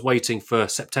while I was waiting for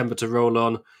September to roll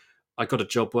on, I got a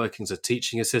job working as a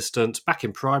teaching assistant back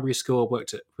in primary school. I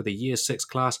worked with a year 6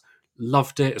 class.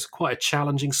 Loved it. It was quite a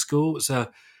challenging school.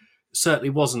 Certainly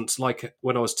wasn't like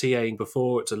when I was TAing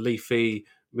before. It's a leafy,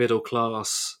 middle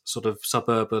class, sort of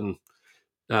suburban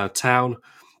town.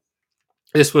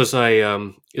 This was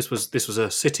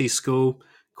a city school.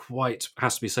 Quite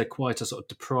has to be said, quite a sort of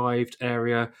deprived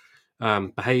area.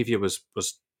 Behaviour was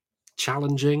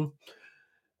challenging.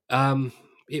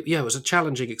 It was a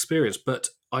challenging experience, but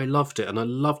I loved it, and I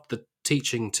loved the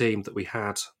teaching team that we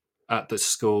had at the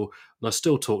school, and I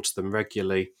still talk to them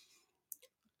regularly.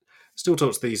 Still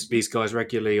talk to these guys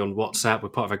regularly on WhatsApp. We're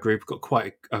part of a group. We've got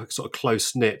quite a sort of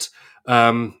close knit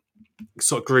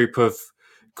sort of group of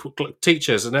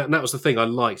teachers, and that was the thing I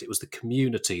liked. It was the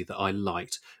community that I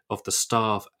liked of the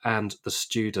staff and the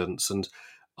students, and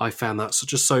I found that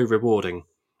just so rewarding.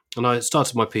 And I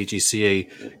started my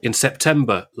PGCE in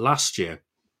September last year,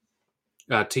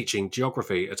 teaching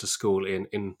geography at a school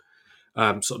in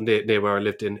sort of near where I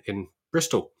lived in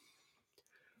Bristol.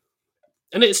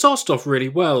 And it started off really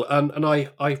well, and I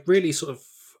really sort of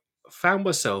found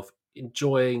myself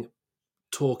enjoying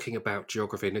talking about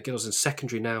geography. And again, I was in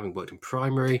secondary now and worked in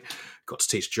primary, got to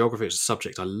teach geography. It's a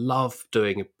subject I love,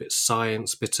 doing a bit of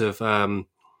science, bit of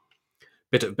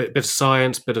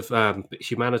science, bit of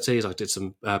humanities. I did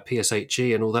some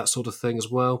PSHE and all that sort of thing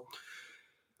as well.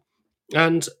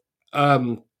 And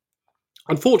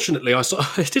unfortunately, I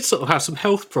did sort of have some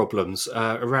health problems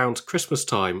around Christmas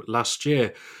time last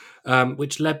year,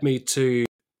 which led me to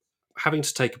having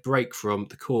to take a break from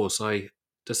the course. I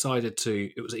decided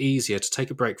it was easier to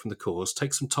take a break from the course,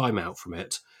 take some time out from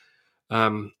it.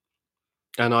 And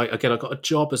I got a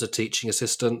job as a teaching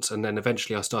assistant, and then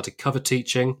eventually I started cover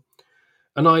teaching.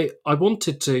 And I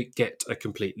wanted to get some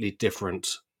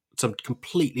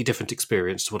completely different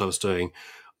experience to what I was doing.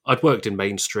 I'd worked in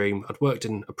mainstream, I'd worked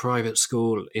in a private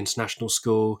school, international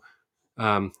school,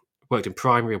 worked in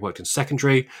primary, I worked in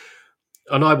secondary,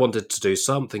 and I wanted to do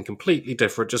something completely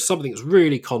different, just something that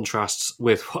really contrasts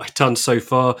with what I'd done so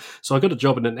far. So I got a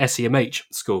job in an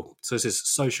SEMH school. So this is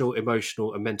social,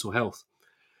 emotional, and mental health.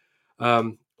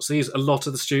 So a lot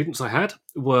of the students I had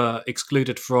were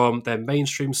excluded from their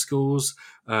mainstream schools.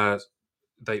 And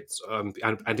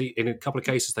in a couple of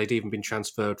cases, they'd even been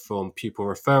transferred from pupil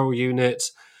referral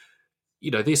units.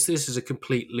 This is a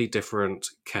completely different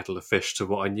kettle of fish to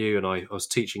what I knew. And I was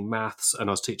teaching maths, and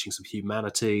I was teaching some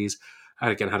humanities. I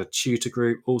had a tutor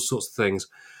group, all sorts of things.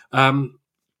 But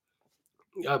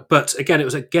again, it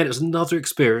was another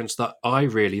experience that I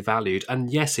really valued.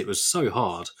 And yes, it was so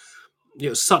hard. It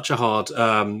was such a hard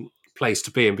place to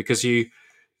be in, because the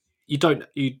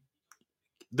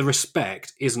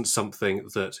respect isn't something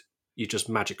that you just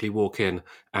magically walk in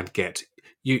and get.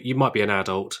 You might be an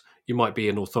adult, you might be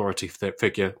an authority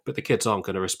figure, but the kids aren't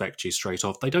going to respect you straight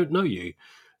off. They don't know you.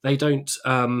 They don't.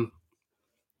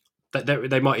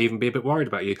 They might even be a bit worried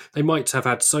about you. They might have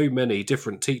had so many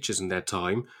different teachers in their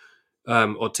time,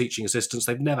 or teaching assistants.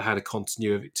 They've never had a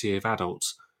continuity of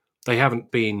adults. They haven't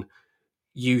been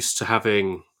used to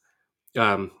having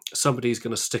somebody's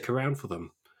going to stick around for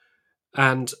them.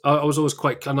 And I was always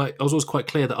quite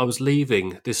clear that I was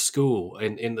leaving this school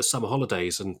in the summer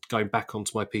holidays and going back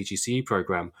onto my PGCE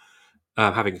program,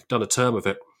 having done a term of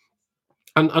it.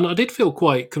 And I did feel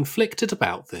quite conflicted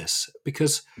about this,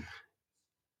 because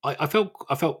I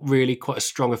felt really quite a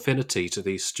strong affinity to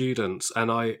these students, and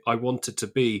I wanted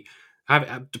to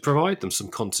have to provide them some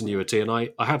continuity, and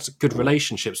I had good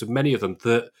relationships with many of them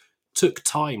that took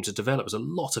time to develop. There was a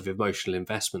lot of emotional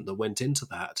investment that went into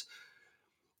that,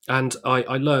 and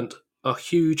I learned a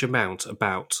huge amount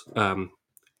about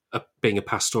being a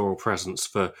pastoral presence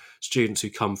for students who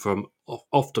come from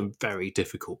often very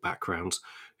difficult backgrounds,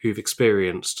 who've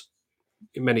experienced,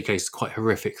 in many cases, quite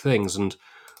horrific things. And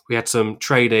we had some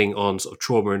training on sort of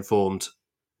trauma-informed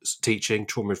teaching,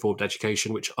 trauma-informed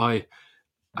education, which I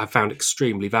found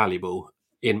extremely valuable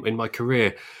in my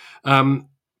career. And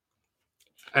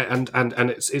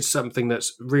it's something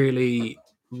that's really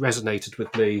resonated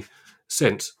with me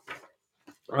since.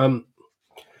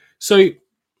 So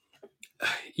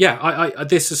yeah, I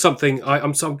this is something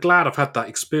I'm glad I've had that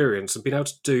experience and been able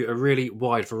to do a really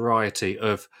wide variety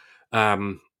of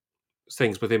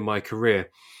things within my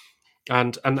career.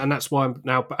 And that's why I'm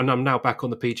now back on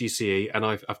the PGCE, and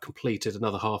I've completed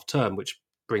another half term, which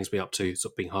brings me up to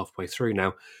sort of being halfway through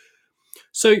now.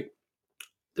 So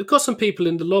we've got some people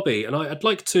in the lobby, and I'd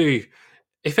like to,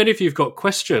 if any of you've got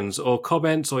questions or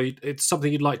comments, or it's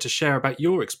something you'd like to share about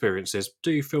your experiences,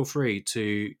 do feel free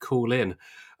to call in.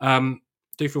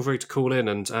 Do feel free to call in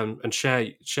and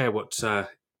share what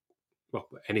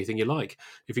anything you like.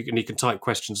 You can type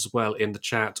questions as well in the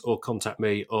chat, or contact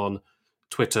me on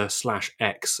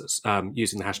Twitter/X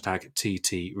using the hashtag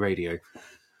TTRadio.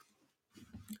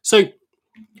 So,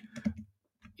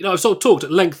 I've sort of talked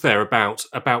at length there about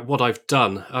what I've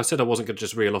done. I said I wasn't going to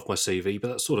just reel off my CV, but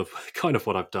that's sort of kind of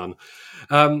what I've done.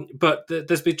 But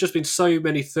there's been so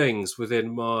many things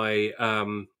within my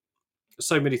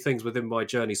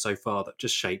journey so far that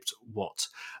just shaped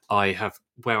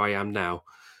where I am now.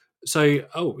 So,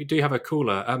 we do have a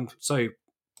caller. So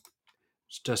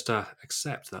just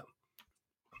accept that.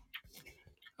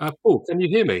 Paul, can you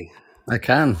hear me? I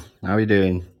can. How are you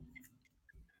doing?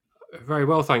 Very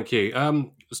well, thank you.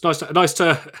 It's nice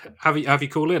to have you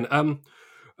call in.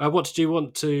 What did you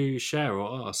want to share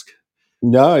or ask?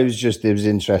 No, it was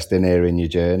interesting hearing your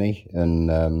journey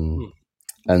Hmm.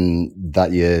 and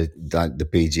that the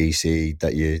PGC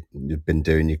that you've been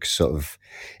doing. You sort of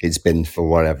it's been for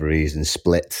whatever reason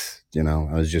split.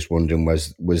 I was just wondering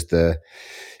do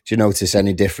you notice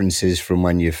any differences from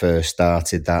when you first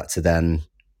started that to then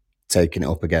taking it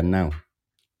up again now?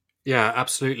 Yeah,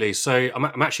 absolutely. So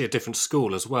I'm actually at a different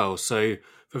school as well. So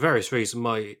for various reasons,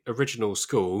 my original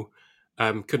school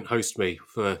couldn't host me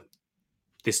for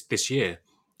this year.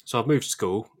 So I've moved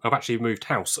school. I've actually moved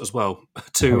house as well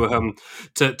to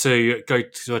go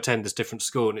to attend this different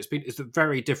school, and it's a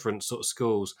very different sort of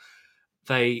schools.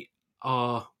 They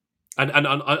are, and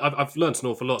I've learned an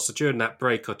awful lot. So during that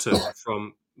break I took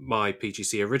from my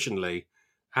PGC originally,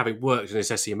 having worked in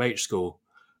this SEMH school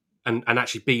and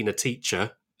actually being a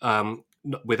teacher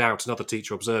without another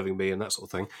teacher observing me and that sort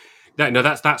of thing. No,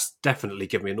 that's definitely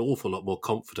given me an awful lot more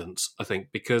confidence. I think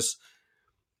because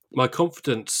my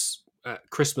confidence at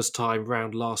Christmas time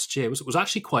round last year was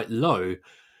actually quite low,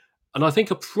 and I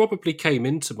think I probably came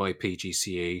into my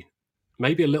PGCE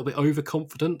maybe a little bit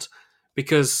overconfident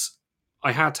because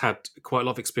I had quite a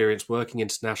lot of experience working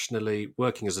internationally,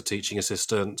 working as a teaching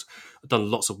assistant. I've done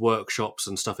lots of workshops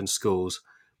and stuff in schools,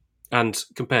 and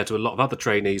compared to a lot of other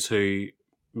trainees who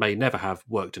may never have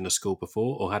worked in a school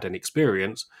before or had any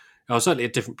experience, I was certainly at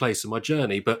a different place in my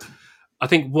journey. But I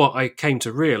think what I came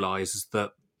to realise is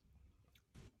that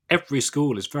every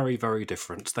school is very, very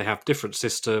different. They have different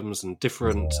systems and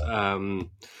different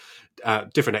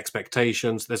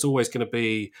expectations. There's always going to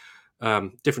be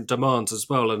different demands as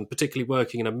well, and particularly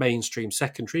working in a mainstream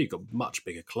secondary, you've got much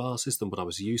bigger classes than what I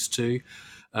was used to.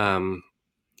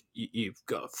 You've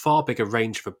got a far bigger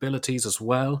range of abilities as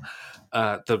well,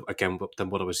 than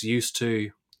what I was used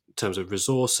to in terms of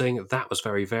resourcing. That was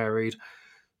very varied.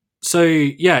 So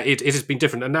yeah, it has been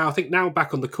different, and now I think now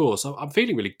back on the course, I'm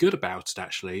feeling really good about it.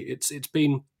 Actually, it's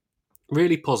been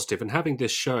really positive, and having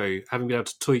this show, having been able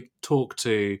to talk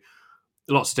to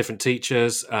lots of different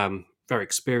teachers, very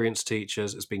experienced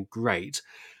teachers, has been great.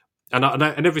 And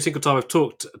every single time I've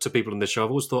talked to people on this show,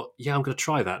 I've always thought, yeah, I'm going to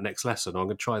try that next lesson, or I'm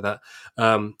going to try that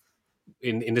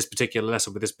in this particular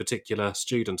lesson with this particular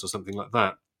student, or something like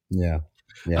that. Yeah,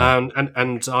 yeah,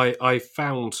 And I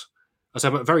found, as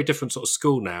I'm at a very different sort of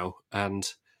school now, and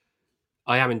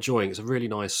I am enjoying. It's a really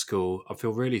nice school. I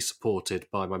feel really supported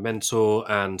by my mentor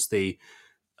and the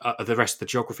rest of the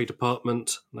geography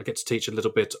department. And I get to teach a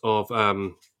little bit of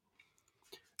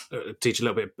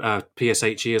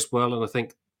PSHE as well, and I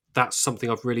think that's something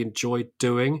I've really enjoyed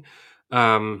doing.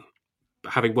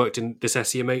 Having worked in this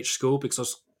SEMH school, because I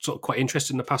was sort of quite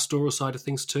interested in the pastoral side of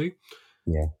things too.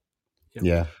 yeah, Yeah.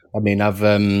 yeah. I mean, I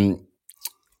think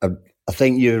I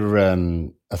think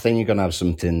you're gonna have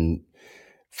something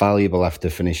valuable after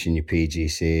finishing your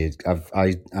PGC.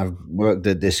 I've worked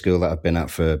at this school that I've been at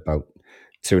for about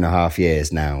 2.5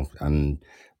 years now, and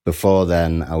before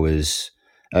then I was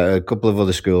at a couple of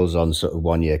other schools on sort of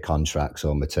 1 year contracts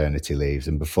or maternity leaves,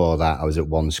 and before that I was at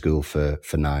one school for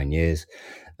 9 years.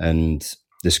 And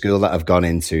the school that I've gone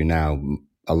into now,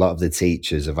 a lot of the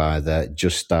teachers have either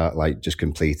just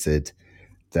completed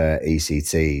their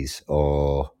ECTs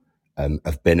or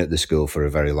have been at the school for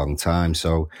a very long time,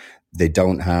 so they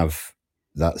don't have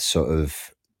that sort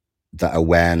of that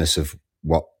awareness of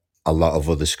what a lot of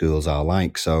other schools are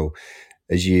like. So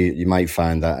as you might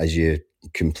find that as you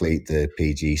complete the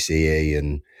PGCE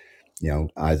and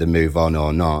either move on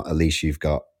or not, at least you've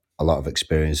got a lot of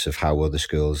experience of how other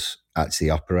schools actually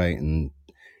operate, and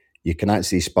you can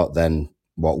actually spot then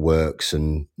what works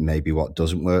and maybe what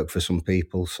doesn't work for some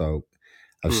people. So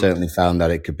I've Hmm. certainly found that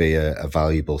it could be a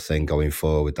valuable thing going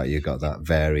forward, that you've got that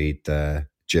varied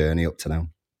journey up to now.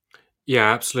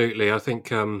 Yeah, absolutely. I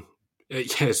think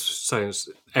yes, so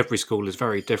every school is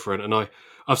very different, and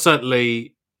I've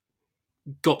certainly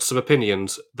got some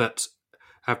opinions that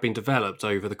have been developed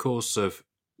over the course of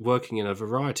working in a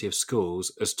variety of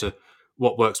schools as to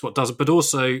what works, what doesn't, but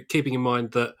also keeping in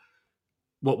mind that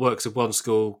what works in one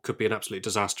school could be an absolute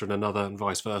disaster in another, and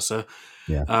vice versa.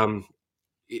 Yeah, Um,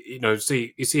 you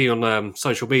see on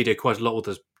social media quite a lot of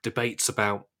the debates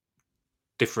about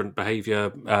different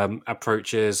behaviour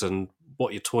approaches and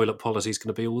what your toilet policy is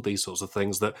going to be, all these sorts of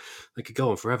things that they could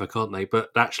go on forever, can't they? But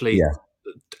actually,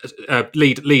 yeah,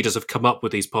 leaders have come up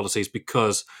with these policies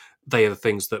because they are the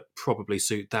things that probably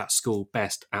suit that school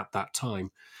best at that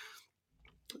time.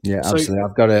 yeah. So,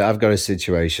 Absolutely. I've got a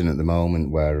situation at the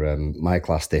moment where my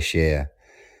class this year,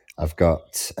 I've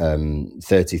got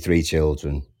 33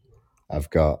 children, I've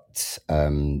got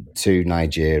two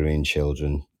Nigerian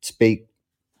children, speak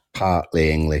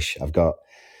partly English. I've got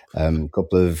a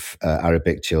couple of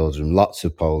Arabic children, lots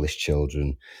of Polish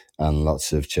children, and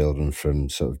lots of children from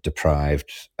sort of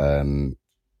deprived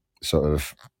sort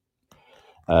of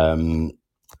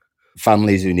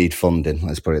families who need funding.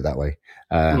 Let's put it that way.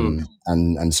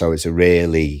 And so it's a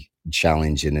really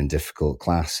challenging and difficult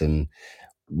class. And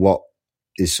what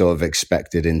is sort of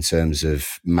expected in terms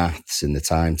of maths in the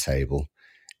timetable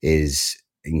is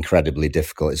incredibly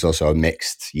difficult. It's also a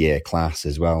mixed year class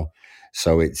as well,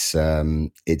 so it's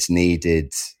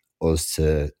needed us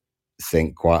to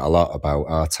think quite a lot about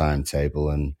our timetable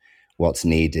and what's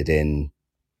needed in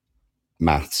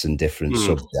maths and different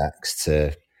subjects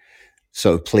to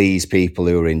sort of please people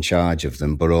who are in charge of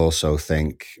them, but also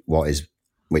think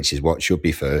which is what should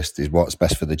be first, is what's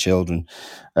best for the children.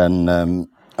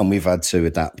 And we've had to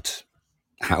adapt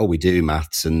how we do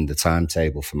maths and the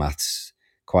timetable for maths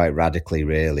quite radically,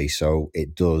 really. So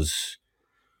it does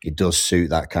suit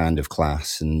that kind of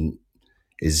class and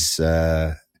is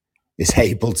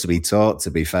able to be taught, to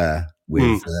be fair,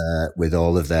 with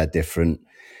all of their different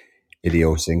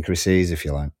idiosyncrasies, if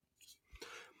you like.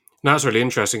 Now, that's really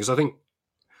interesting, because I think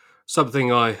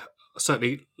something I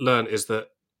certainly learned is that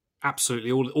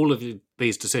absolutely all of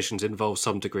these decisions involve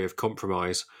some degree of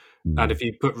compromise. And if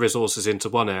you put resources into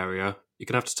one area, you're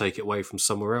going to have to take it away from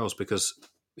somewhere else, because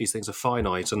these things are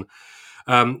finite. And,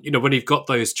 when you've got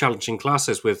those challenging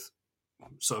classes with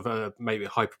sort of maybe a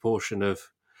high proportion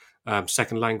of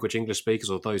second language English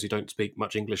speakers, or those who don't speak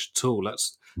much English at all,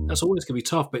 that's always going to be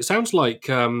tough. But it sounds like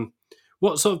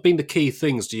what sort of been the key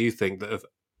things, do you think, that have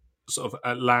sort of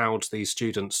allowed these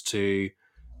students to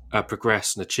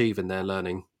progress and achieve in their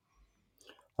learning?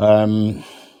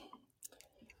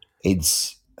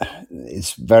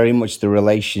 It's very much the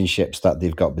relationships that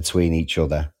they've got between each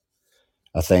other.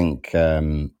 I think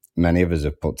many of us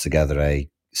have put together a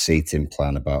seating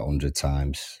plan about 100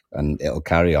 times, and it'll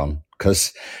carry on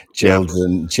because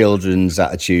children's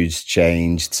attitudes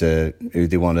change to who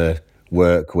they want to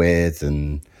work with,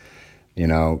 and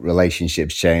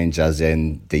relationships change, as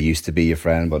in they used to be your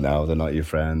friend but now they're not your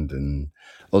friend, and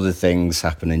other things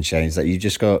happen and change that you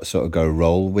just got sort of go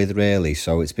roll with, really.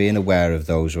 So it's being aware of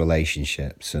those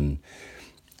relationships and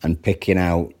picking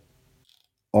out,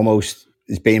 almost,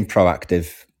 it's being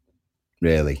proactive,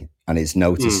 really, and it's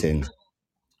noticing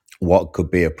what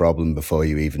could be a problem before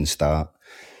you even start,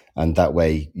 and that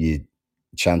way your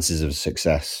chances of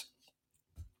success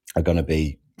are going to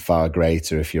be far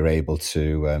greater if you're able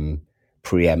to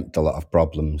preempt a lot of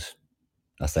problems.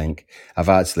 I think I've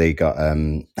actually got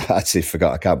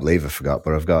I can't believe I forgot,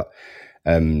 but I've got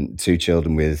two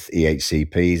children with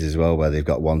EHCPs as well, where they've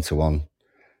got one-to-one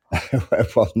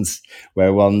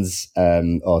where one's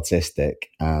autistic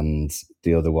and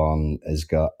the other one has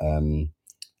got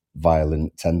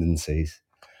violent tendencies.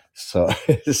 So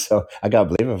I can't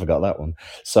believe I forgot that one.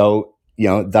 So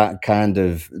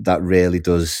that really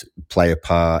does play a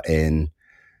part in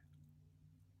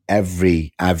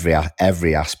every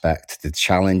aspect. The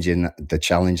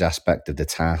challenge aspect of the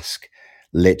task,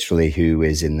 literally, who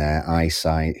is in their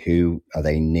eyesight, who are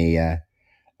they near,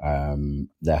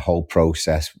 their whole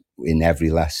process in every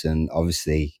lesson.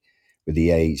 Obviously, with the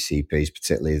AHCPs,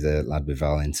 particularly the lad with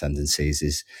violent tendencies,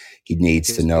 is he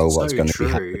needs to know what's going to be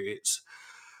happening. It's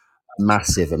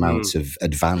massive amounts of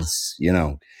advance,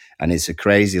 and it's a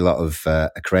crazy lot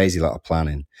of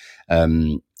planning.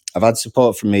 I've had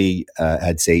support from me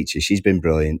head teacher. She's been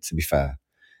brilliant, to be fair.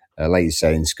 Like you're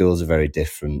saying, schools are very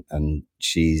different, and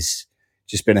she's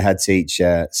just been a head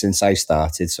teacher since I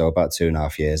started, so about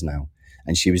 2.5 years now.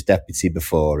 And she was deputy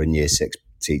before and year 6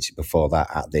 teacher before that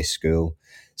at this school.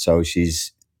 So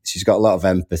she's got a lot of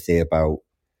empathy about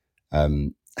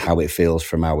how it feels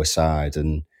from our side.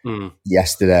 And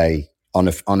yesterday on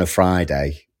a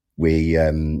Friday,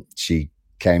 she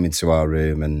came into our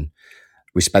room and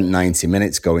we spent 90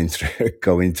 minutes going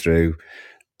through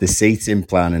the seating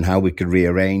plan and how we could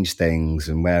rearrange things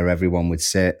and where everyone would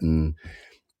sit. And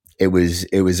it was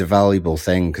a valuable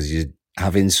thing, because you're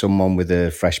having someone with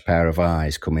a fresh pair of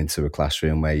eyes come into a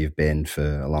classroom where you've been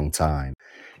for a long time.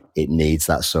 It needs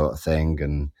that sort of thing,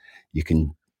 and you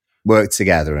can work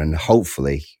together and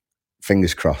hopefully,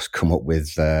 fingers crossed, come up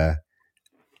with a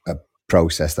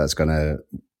process that's going to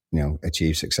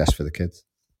achieve success for the kids.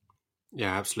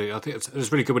 Yeah, absolutely. I think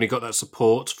it's really good when you got that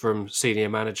support from senior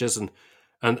managers, and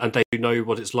they know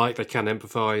what it's like. They can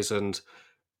empathise and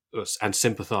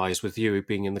sympathise with you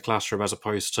being in the classroom, as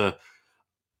opposed to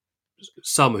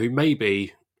some who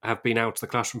maybe have been out of the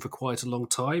classroom for quite a long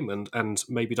time and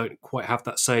maybe don't quite have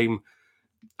that same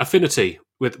affinity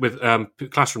with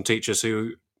classroom teachers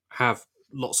who have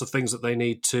lots of things that they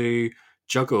need to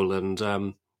juggle, and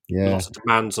Yeah. lots of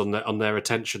demands on their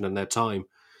attention and their time.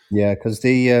 Yeah, because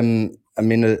I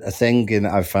mean, a thing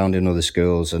I've found in other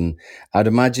schools, and I'd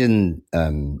imagine,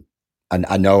 and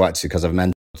I know actually because I've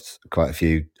mentored quite a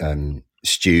few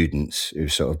students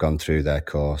who've sort of gone through their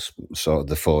course, sort of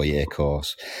the 4-year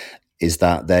course, is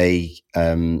that they,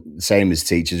 same as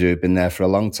teachers who have been there for a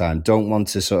long time, don't want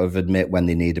to sort of admit when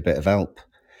they need a bit of help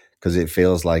because it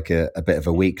feels like a bit of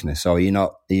a weakness. Or are you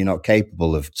not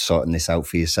capable of sorting this out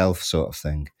for yourself, sort of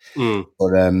thing. Mm.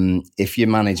 But if your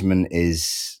management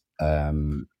is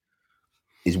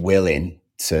willing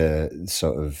to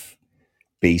sort of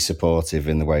be supportive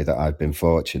in the way that I've been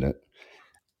fortunate,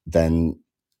 then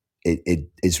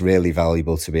it's really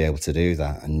valuable to be able to do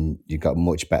that, and you've got a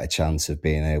much better chance of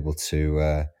being able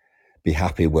to be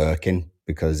happy working.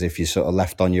 Because if you're sort of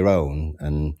left on your own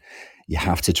and you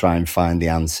have to try and find the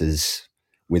answers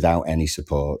without any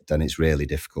support, then it's really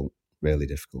difficult. Really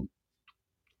difficult.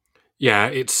 Yeah,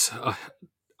 it's.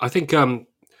 I think. I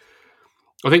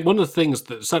think one of the things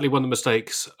that certainly one of the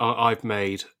mistakes I've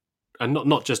made, and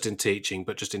not just in teaching,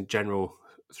 but just in general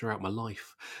throughout my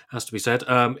life, has to be said,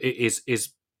 is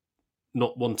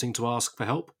not wanting to ask for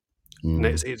help. And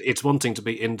it's wanting to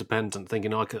be independent,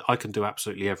 thinking I can do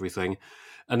absolutely everything,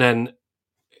 and then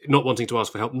not wanting to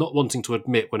ask for help, not wanting to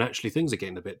admit when actually things are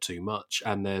getting a bit too much,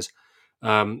 and there's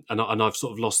and I've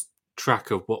sort of lost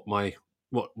track of what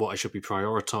I should be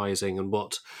prioritizing, and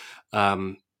what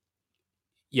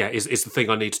is the thing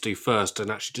I need to do first, and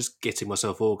actually just getting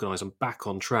myself organised and back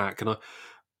on track.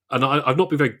 I've not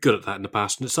been very good at that in the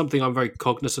past, and it's something I'm very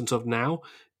cognizant of now.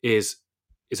 Is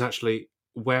actually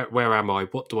where am I?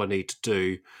 What do I need to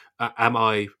do? Am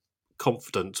I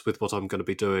confident with what I'm going to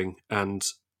be doing? And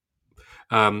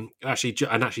actually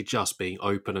just being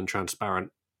open and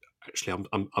transparent. Actually,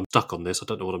 I'm stuck on this. I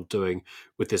don't know what I'm doing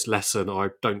with this lesson. Or I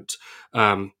don't.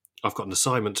 I've got an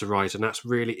assignment to write, and that's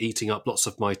really eating up lots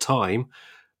of my time.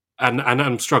 And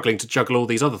I'm struggling to juggle all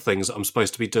these other things that I'm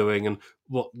supposed to be doing, and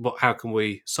how can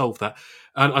we solve that?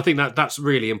 And I think that's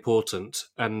really important,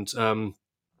 and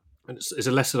it's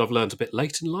a lesson I've learned a bit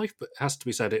late in life, but it has to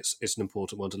be said it's an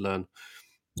important one to learn.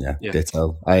 Yeah,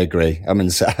 ditto. I agree. I'm in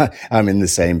the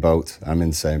same boat. I'm in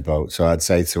the same boat. So I'd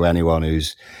say to anyone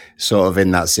who's sort of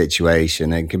in that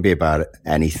situation, and it can be about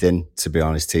anything, to be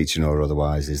honest, teaching or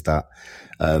otherwise, is that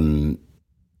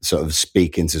sort of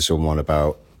speaking to someone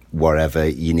about whatever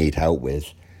you need help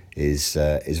with is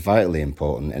vitally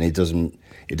important. And it doesn't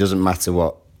matter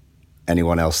what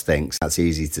anyone else thinks. That's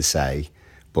easy to say,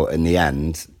 but in the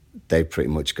end, they've pretty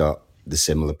much got the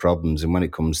similar problems. And when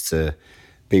it comes to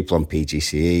people on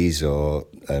PGCEs or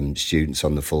students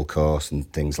on the full course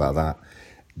and things like that,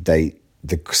 the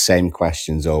same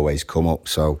questions always come up.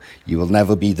 So you will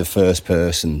never be the first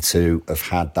person to have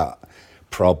had that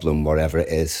problem, whatever it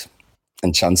is.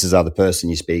 And chances are the person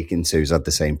you're speaking to has had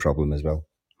the same problem as well.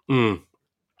 Mm.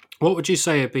 What would you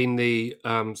say have been the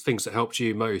things that helped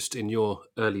you most in your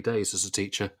early days as a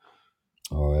teacher?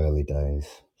 Oh, early days.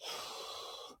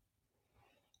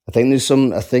 I think there's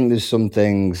some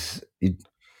things.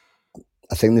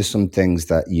 I think there's some things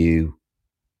that you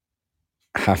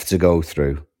have to go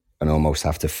through and almost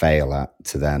have to fail at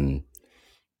to then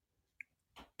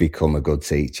become a good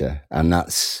teacher. And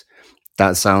that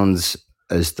sounds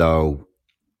as though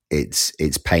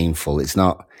it's painful. It's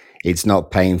not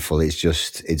painful.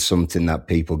 It's something that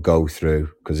people go through,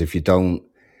 because if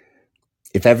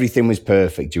everything was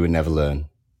perfect, you would never learn.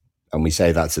 And we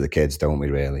say that to the kids, don't we,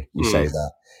 really? You say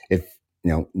that. If,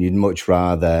 you'd much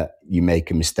rather you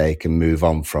make a mistake and move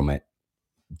on from it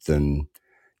than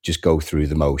just go through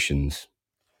the motions.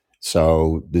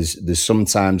 So there's some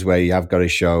times where you have got to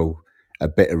show a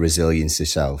bit of resilience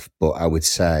yourself. But I would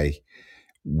say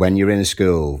when you're in a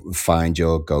school, find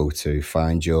your go-to,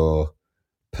 find your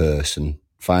person,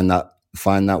 find that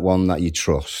one that you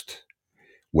trust,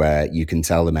 where you can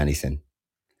tell them anything,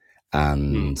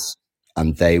 and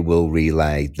they will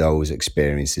relay those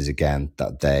experiences again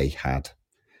that they had.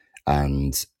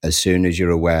 And as soon as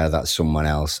you're aware that someone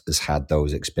else has had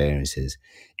those experiences,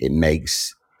 it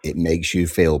makes you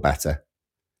feel better,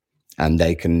 and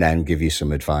they can then give you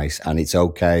some advice. And it's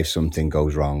okay if something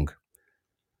goes wrong.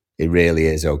 It really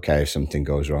is okay if something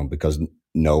goes wrong, because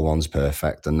no one's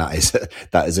perfect, and that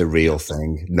is a real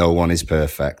thing. No one is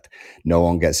perfect. No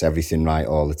one gets everything right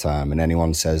all the time, and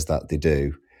anyone says that they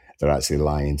do, they're actually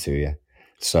lying to you.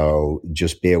 So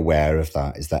just be aware of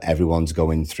that, is that everyone's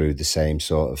going through the same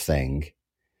sort of thing.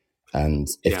 And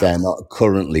if they're not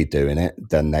currently doing it,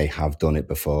 then they have done it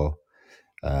before.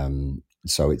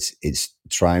 So it's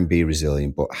try and be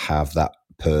resilient, but have that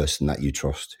person that you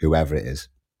trust, whoever it is.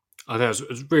 I know it's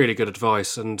really good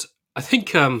advice, and I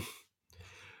think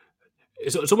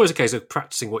it's almost a case of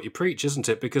practicing what you preach, isn't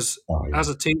it? Because Oh yeah, as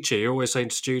a teacher, you're always saying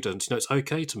to students, it's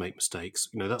okay to make mistakes.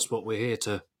 That's what we're here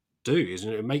to do, is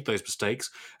make those mistakes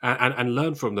and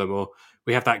learn from them. Or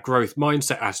we have that growth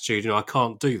mindset attitude. I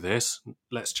can't do this.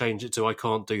 Let's change it to I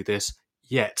can't do this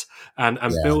yet, and yeah,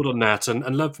 build on that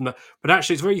and learn from that. But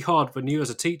actually, it's very hard when you, as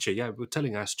a teacher, we're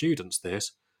telling our students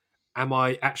this. Am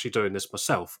I actually doing this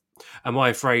myself? Am I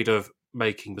afraid of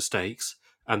making mistakes?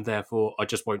 And therefore, I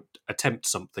just won't attempt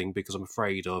something because I'm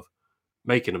afraid of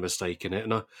making a mistake in it.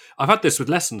 And I've had this with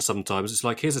lessons sometimes. It's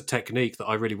like, here's a technique that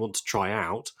I really want to try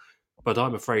out, but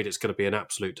I'm afraid it's going to be an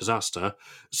absolute disaster.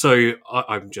 So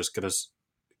I'm just going to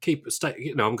keep it.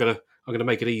 I'm going to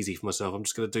make it easy for myself. I'm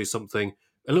just going to do something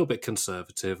a little bit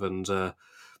conservative and that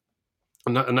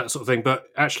sort of thing. But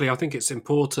actually, I think it's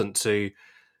important to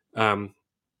um,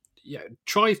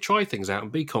 try things out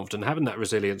and be confident, having that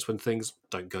resilience when things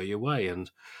don't go your way. And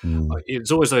mm,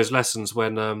 it's always those lessons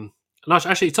when, and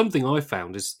actually, something I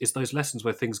found is those lessons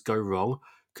where things go wrong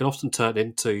can often turn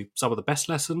into some of the best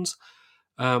lessons.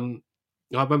 Um,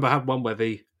 I remember I had one where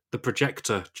the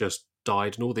projector just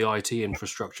died and all the IT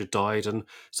infrastructure died, and yeah,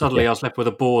 suddenly I was left with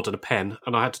a board and a pen,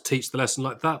 and I had to teach the lesson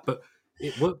like that. But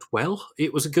it worked well.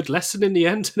 It was a good lesson in the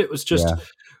end, and it was just yeah.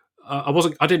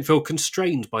 I didn't feel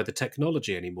constrained by the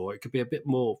technology anymore. It could be a bit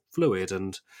more fluid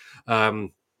and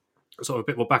um, sort of a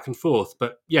bit more back and forth.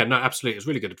 But yeah, no, absolutely, it's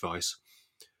really good advice.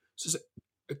 So there's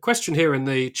a question here in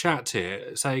the chat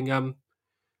here saying,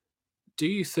 do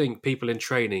you think people in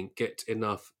training get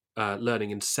enough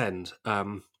learning in Send?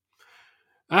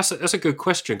 That's a good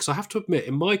question, because I have to admit,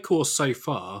 in my course so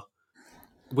far,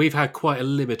 we've had quite a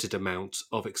limited amount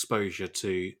of exposure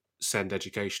to Send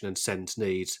education and Send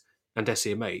needs and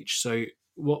SEMH. So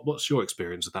what's your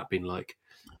experience of that been like?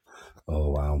 Oh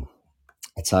wow!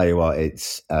 I tell you what,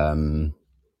 it's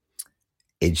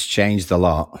changed a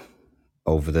lot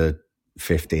over the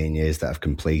 15 years that I've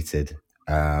completed.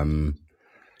 I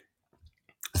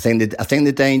think the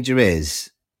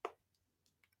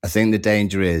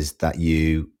danger is that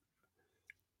you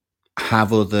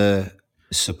have other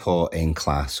support in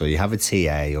class, or you have a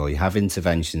TA, or you have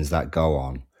interventions that go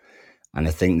on, and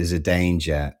I think there's a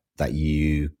danger that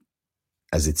you,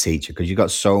 as a teacher, because you've got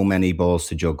so many balls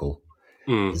to juggle,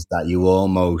 Mm, is that you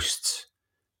almost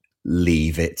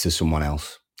leave it to someone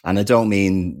else. And I don't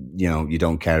mean, you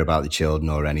don't care about the children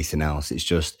or anything else. It's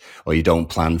just, or you don't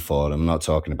plan for them. I'm not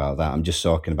talking about that. I'm just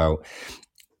talking about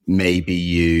maybe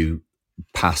you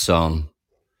pass on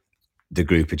the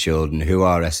group of children who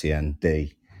are SEND,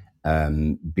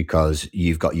 because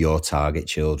you've got your target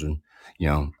children,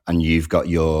 and you've got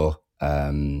your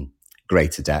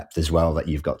greater depth as well that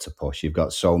you've got to push. You've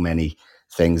got so many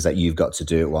things that you've got to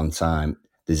do at one time.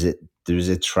 There's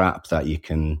a trap that you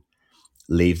can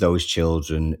leave those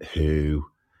children who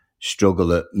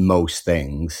struggle at most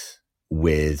things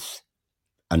with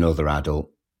another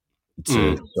adult to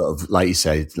mm, sort of, like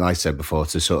I said before,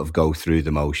 to sort of go through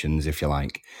the motions, if you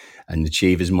like, and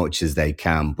achieve as much as they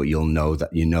can. But you know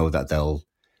that they'll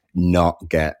not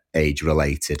get age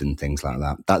related and things like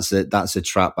that. That's a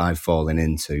trap I've fallen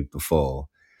into before,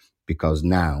 because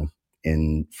now,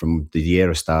 from the year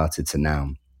I started to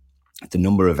now, the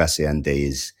number of SEND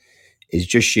is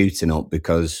just shooting up,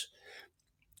 because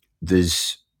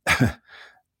there's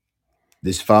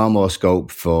there's far more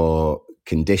scope for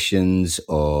conditions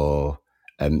or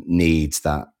needs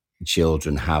that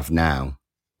children have now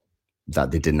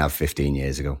that they didn't have 15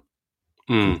 years ago,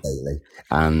 mm. completely.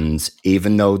 And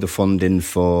even though the funding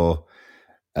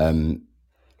um,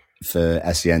 for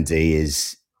SEND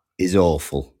is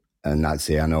awful, and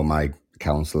actually I know my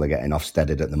council are getting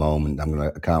Ofsteded at the moment.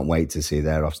 I can't wait to see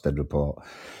their Ofsted report.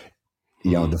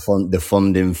 Mm. The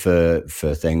funding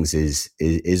for things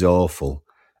is awful,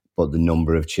 but the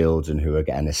number of children who are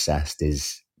getting assessed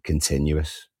is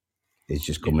continuous. It's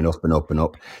just Yeah, coming up and up and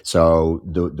up. So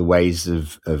the ways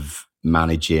of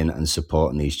managing and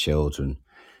supporting these children,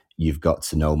 you've got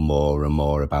to know more and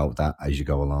more about that as you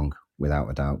go along, without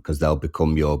a doubt, because they'll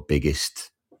become your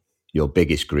biggest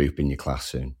group in your class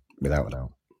soon, without a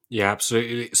doubt. yeah,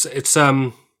 absolutely.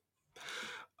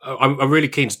 I'm really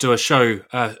keen to do a show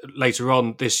later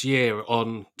on this year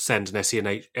on Send and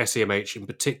SEMH in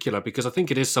particular, because I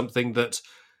think it is something that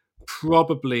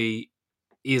probably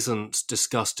isn't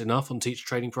discussed enough on teacher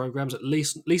training programs. At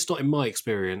least not in my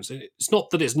experience. It's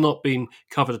not that it's not been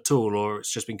covered at all, or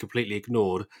it's just been completely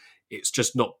ignored. It's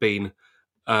just not been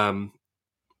um,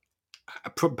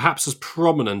 perhaps as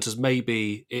prominent as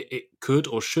maybe it could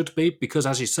or should be, because,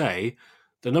 as you say,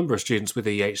 the number of students with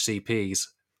EHCPs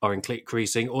are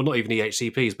increasing, or not even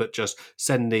EHCPs, but just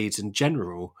SEND needs in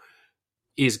general.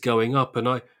 is going up.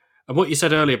 And what you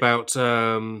said earlier about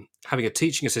having a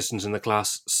teaching assistant in the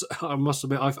class, I must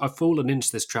admit I've fallen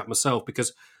into this trap myself,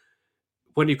 because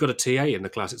when you've got a TA in the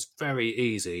class, it's very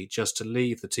easy just to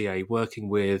leave the TA working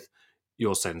with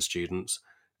your SEND students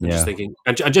and just Yeah. thinking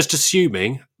and just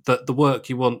assuming that the work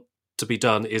you want to be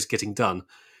done is getting done.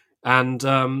 And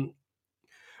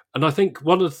I think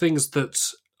one of the things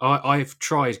that I've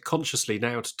tried consciously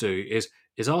now to do is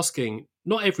asking,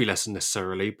 not every lesson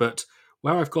necessarily, but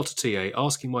where I've got a TA,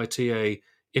 asking my TA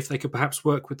if they could perhaps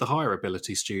work with the higher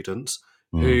ability students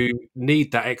Mm. who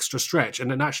need that extra stretch,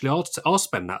 and then actually I'll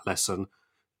spend that lesson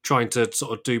trying to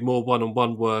sort of do more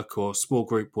one-on-one work or small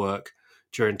group work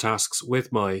during tasks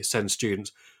with my SEND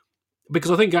students,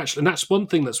 because I think actually, and that's one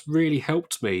thing that's really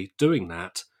helped me doing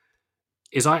that,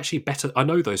 is I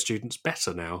know those students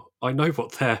better now. I know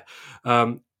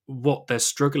what they're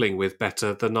struggling with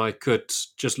better than I could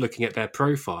just looking at their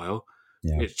profile.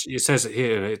 Yeah. It says it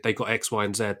here, they got X, Y,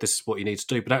 and Z. This is what you need to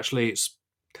do, but actually, it's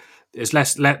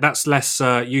that's less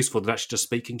useful than actually just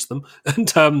speaking to them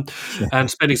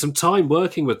and spending some time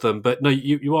working with them. But no,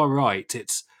 you are right.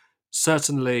 It's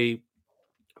certainly,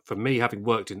 for me, having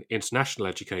worked in international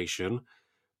education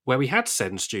where we had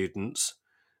SEND students,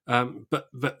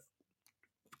 but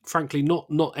frankly not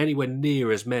anywhere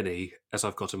near as many as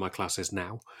I've got in my classes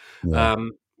now, Yeah.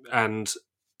 um, and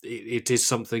it is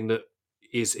something that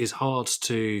is hard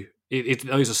to.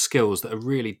 Those are skills that are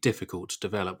really difficult to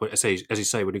develop. But as you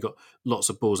say, when you've got lots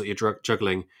of balls that you're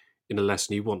juggling in a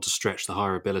lesson, you want to stretch the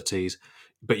higher abilities,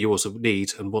 but you also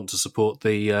need and want to support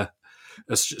the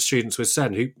students with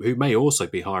SEN who may also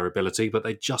be higher ability, but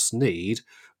they just need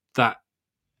that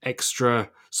extra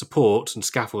support and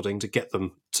scaffolding to get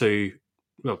them to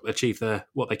achieve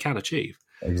what they can achieve.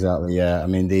 Exactly. Yeah. I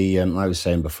mean, I was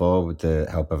saying before, with the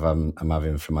help of I'm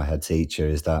having from my head teacher,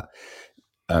 is that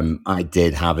I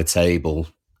did have a table.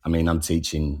 I mean, I'm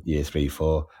teaching year 3,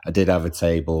 4. I did have a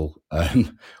table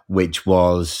which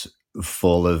was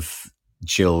full of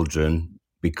children,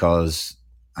 because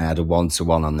I had a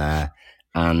 1-to-1 on there,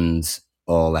 and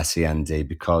all SEND,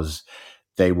 because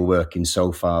they were working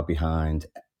so far behind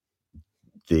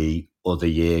the other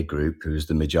year group, who was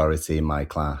the majority in my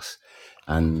class.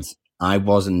 And I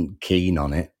wasn't keen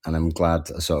on it. And I'm glad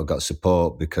I sort of got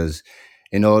support, because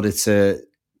in order to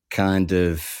kind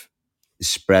of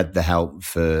spread the help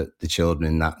for the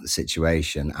children in that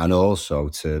situation, and also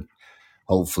to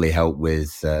hopefully help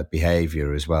with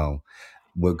behaviour as well,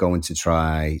 we're going to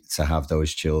try to have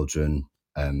those children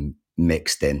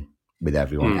mixed in with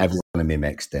everyone. Mm. Everyone's going to be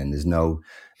mixed in. There's no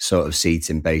sort of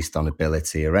seating based on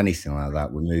ability or anything like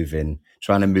that. We're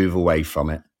trying to move away from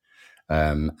it,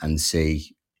 and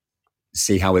see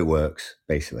how it works,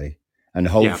 basically. And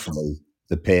Yeah. hopefully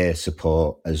the peer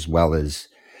support, as well as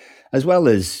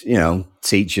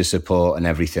teacher support and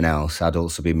everything else.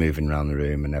 Adults will be moving around the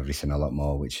room and everything a lot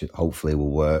more, which hopefully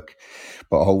will work.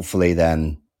 But hopefully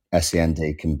then SEND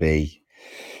can be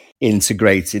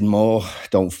integrated more.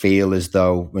 Don't feel as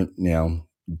though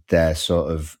they're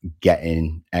sort of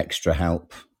getting extra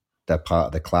help. They're part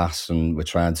of the class, and we're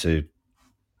trying to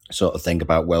sort of think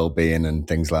about well-being and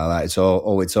things like that. It's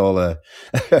all a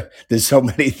there's so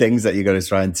many things that you're going to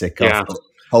try and tick off. Yeah. But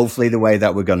hopefully the way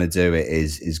that we're going to do it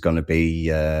is going to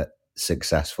be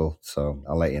successful. So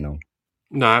I'll let you know.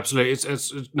 No, absolutely.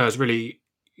 It's really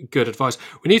good advice.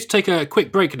 We need to take a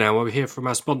quick break now while we hear from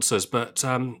our sponsors, but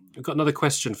we've got another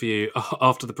question for you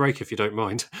after the break, if you don't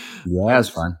mind. Yeah, that's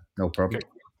fine. No problem. Okay.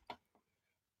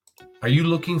 Are you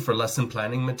looking for lesson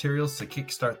planning materials to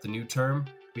kickstart the new term?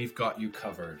 We've got you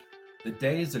covered. The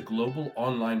Day is a global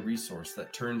online resource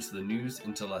that turns the news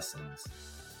into lessons.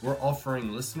 We're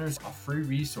offering listeners a free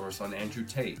resource on Andrew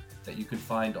Tate that you can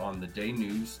find on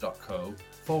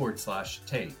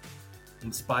thedaynews.co/Tate.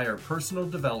 Inspire personal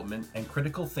development and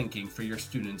critical thinking for your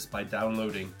students by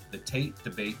downloading the Tate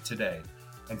Debate today,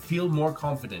 and feel more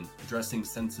confident addressing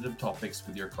sensitive topics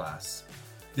with your class.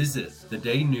 Visit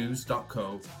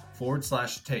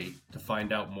thedaynews.co/Tate to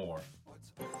find out more.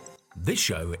 This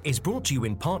show is brought to you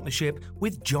in partnership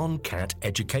with John Catt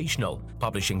Educational,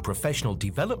 publishing professional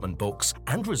development books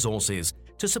and resources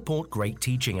to support great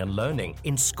teaching and learning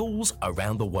in schools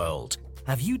around the world.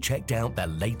 Have you checked out their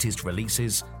latest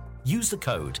releases? Use the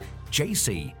code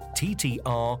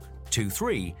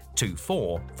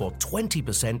JCTTR2324 for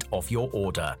 20% off your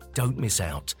order. Don't miss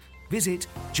out. Visit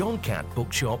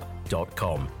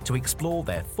johncattbookshop.com to explore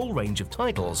their full range of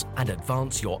titles and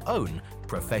advance your own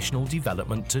professional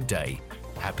development today.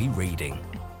 Happy reading.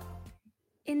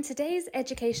 In today's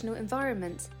educational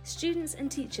environment, students and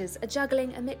teachers are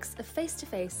juggling a mix of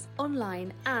face-to-face,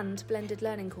 online and blended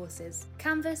learning courses.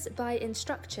 Canvas by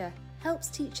Instructure helps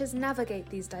teachers navigate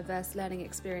these diverse learning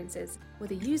experiences with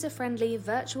a user-friendly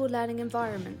virtual learning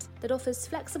environment that offers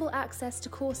flexible access to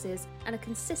courses and a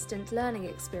consistent learning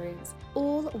experience,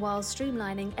 all while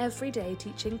streamlining everyday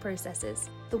teaching processes.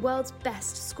 The world's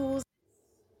best schools.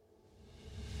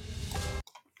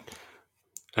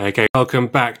 Okay, welcome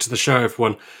back to the show,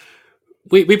 everyone.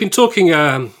 We've been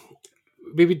talking.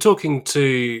 We've been talking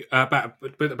to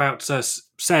about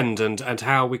Send and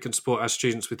how we can support our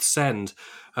students with Send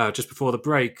just before the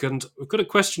break, and we've got a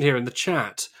question here in the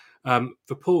chat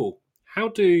for Paul. How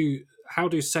do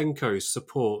Senkos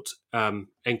support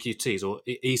NQTs or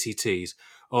ECTs,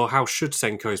 or how should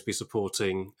Senkos be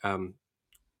supporting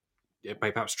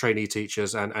perhaps trainee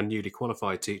teachers and newly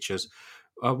qualified teachers?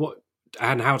 What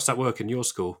and how does that work in your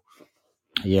school?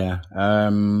 Yeah.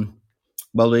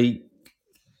 Well, the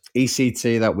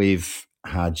ECT that we've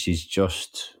had, she's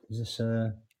just. Is this?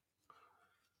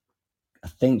 I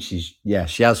think she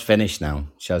has finished now.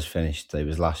 She has finished. It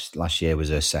was last year was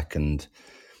her second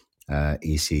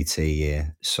ECT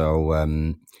year. So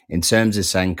in terms of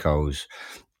Senkos,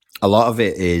 a lot of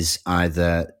it is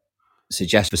either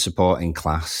suggest for support in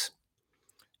class.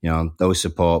 Those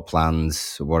support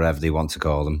plans, whatever they want to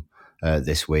call them,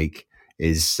 this week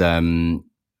is.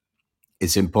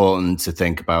 It's important to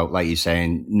think about, like you're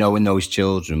saying, knowing those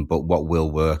children, but what will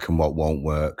work and what won't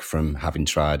work from having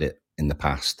tried it in the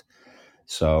past.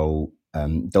 So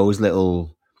those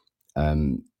little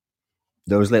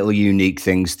unique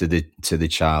things to the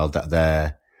child that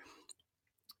they're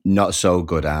not so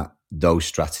good at, those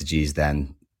strategies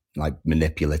then, like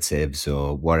manipulatives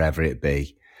or whatever it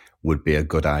be, would be a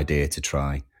good idea to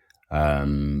try.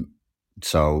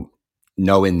 So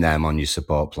knowing them on your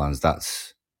support plans,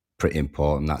 that's pretty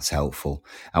important. That's helpful.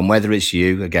 And whether it's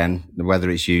you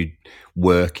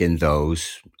working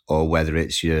those, or whether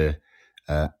it's your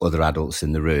other adults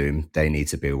in the room, they need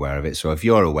to be aware of it. So if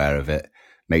you're aware of it,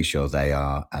 make sure they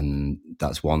are. And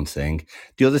that's one thing.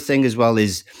 The other thing as well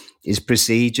is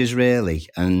procedures, really.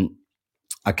 And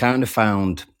I did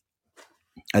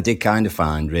kind of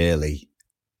find really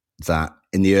that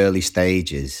in the early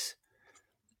stages,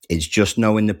 it's just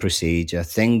knowing the procedure.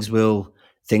 Things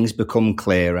become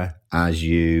clearer as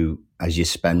you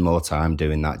spend more time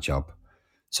doing that job.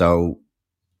 So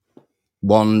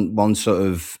one sort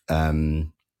of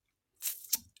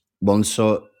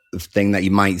thing that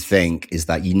you might think is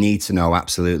that you need to know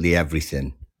absolutely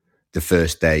everything the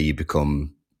first day you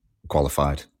become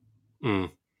qualified. You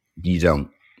don't.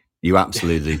 You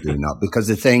absolutely do not. Because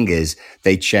the thing is,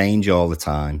 they change all the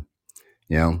time.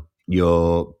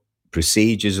 Your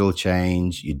procedures will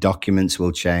change, your documents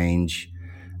will change,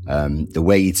 the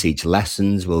way you teach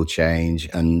lessons will change.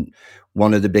 And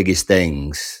one of the biggest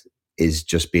things is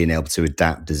just being able to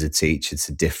adapt as a teacher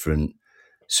to different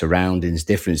surroundings,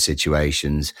 different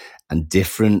situations, and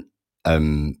different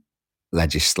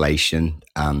legislation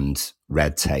and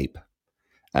red tape.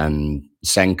 And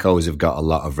Senkos have got a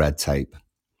lot of red tape.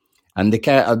 And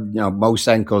most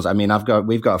Senkos,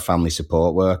 we've got a family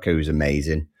support worker who's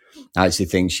amazing. I actually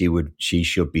think she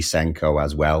should be Senko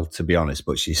as well, to be honest,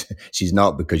 but she's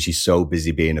not, because she's so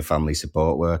busy being a family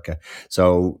support worker.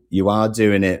 So you are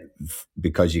doing it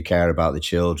because you care about the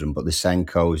children, but the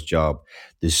Senko's job,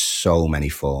 there's so many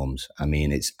forms.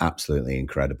 It's absolutely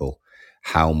incredible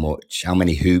how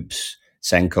many hoops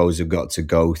Senkos have got to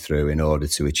go through in order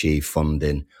to achieve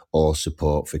funding or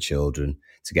support for children.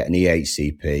 To get an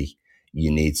EHCP,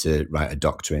 you need to write a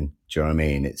doctrine. Do you know what I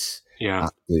mean? It's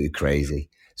absolutely crazy.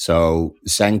 So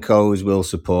Senkos will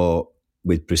support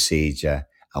with procedure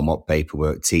and what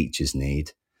paperwork teachers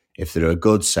need. If they're a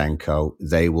good Senko,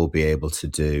 they will be able to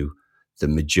do the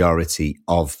majority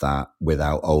of that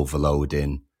without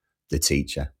overloading the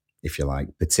teacher, if you like,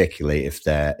 particularly if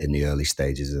they're in the early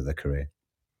stages of their career.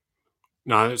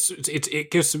 No, it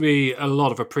gives me a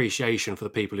lot of appreciation for the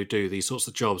people who do these sorts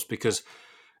of jobs, because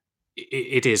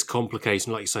it is complicated.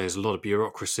 Like you say, there's a lot of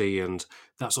bureaucracy and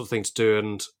that sort of thing to do.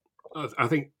 And I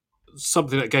think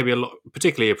something that gave me a lot,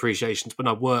 particularly appreciation, when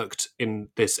I worked in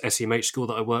this SEMH school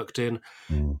that I worked in,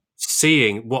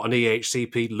 seeing what an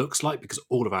EHCP looks like, because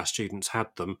all of our students had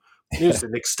them. It was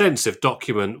an extensive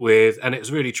document and it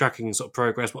was really tracking sort of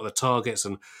progress, what are the targets,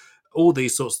 and all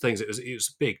these sorts of things. It was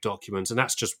a big document, and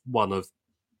that's just one of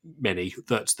many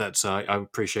that I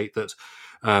appreciate that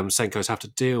Senkos have to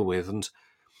deal with. And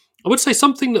I would say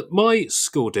something that my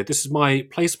school did, this is my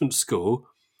placement school,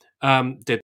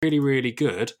 did really, really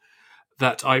good,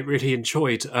 that I really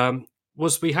enjoyed,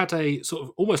 was we had a sort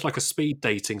of almost like a speed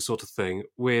dating sort of thing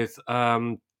with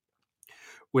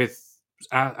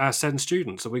our SEND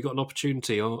students, and we got an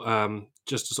opportunity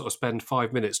just to sort of spend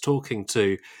 5 minutes talking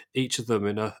to each of them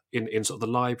in sort of the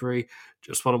library,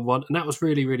 just one on one, and that was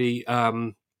really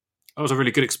that was a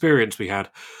really good experience we had.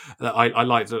 That I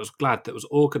liked. I was glad that was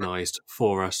organised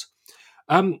for us.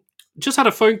 Um, just had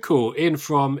a phone call in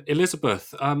from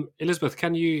Elizabeth. Elizabeth,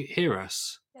 can you hear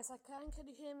us? Yes, I can. Can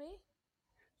you hear me?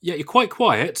 Yeah, you're quite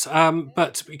quiet,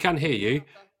 but we can hear you.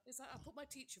 Is that? I put my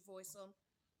teacher voice on.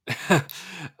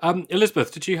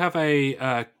 Elizabeth, did you have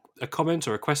a comment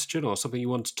or a question or something you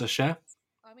wanted to share?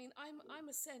 I mean, I'm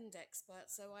a SEND expert,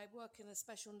 so I work in a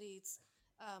special needs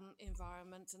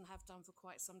environment and have done for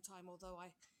quite some time. Although I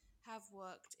have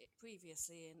worked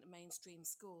previously in mainstream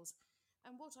schools,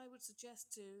 and what I would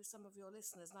suggest to some of your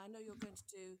listeners, and I know you're going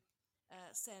to do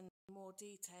send more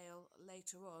detail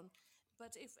later on,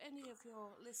 but if any of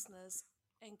your listeners,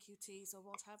 NQTs or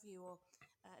what have you, or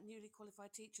newly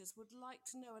qualified teachers would like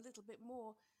to know a little bit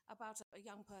more about a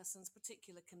young person's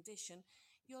particular condition,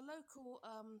 your local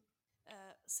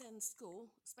SEND school,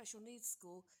 special needs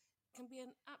school, can be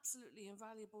an absolutely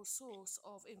invaluable source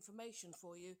of information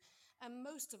for you. And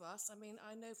most of us, I mean,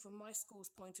 I know from my school's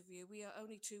point of view, we are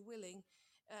only too willing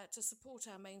to support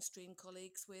our mainstream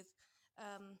colleagues with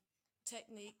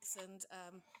techniques and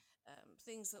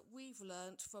things that we've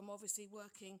learnt from obviously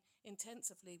working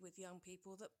intensively with young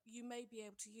people that you may be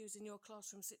able to use in your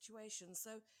classroom situations.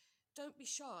 So don't be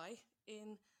shy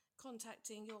in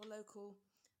contacting your local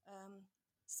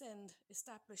SEND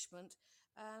establishment.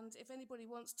 And if anybody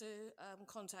wants to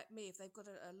contact me, if they've got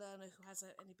a learner who has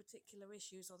any particular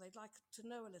issues or they'd like to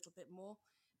know a little bit more,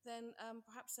 then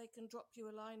perhaps they can drop you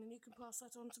a line and you can pass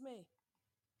that on to me.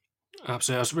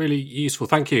 Absolutely, that's really useful.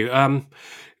 Thank you.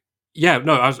 Yeah,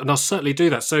 no, and I'll certainly do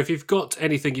that. So if you've got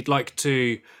anything you'd like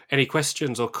to, any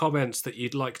questions or comments that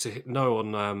you'd like to know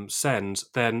on Send,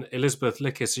 then Elizabeth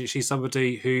Lickiss, she's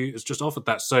somebody who has just offered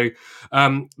that. So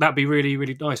that'd be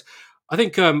really nice. I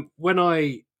think when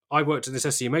I worked in this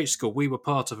SEMH school, we were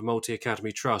part of a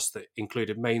multi-academy trust that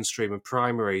included mainstream and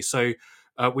primary. So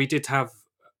we did have,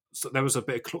 so there was a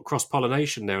bit of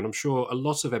cross-pollination there, and I'm sure a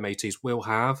lot of MATs will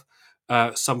have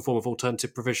some form of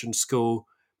alternative provision school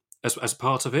as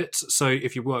part of it. So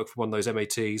if you work for one of those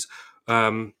MATs,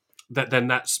 then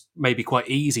that's maybe quite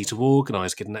easy to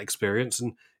organise getting that experience.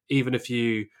 And even if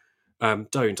you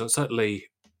don't, I certainly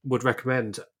would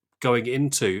recommend going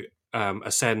into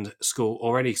a SEND school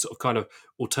or any sort of kind of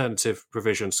alternative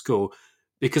provision school,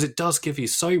 because it does give you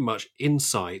so much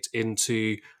insight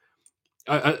into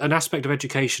an aspect of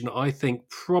education I think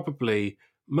probably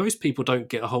most people don't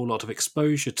get a whole lot of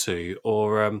exposure to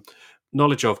or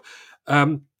knowledge of.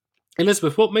 Um,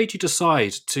 Elizabeth, what made you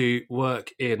decide to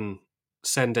work in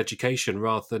SEND education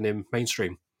rather than in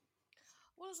mainstream?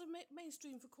 Well, I was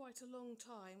mainstream for quite a long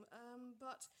time,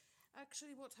 but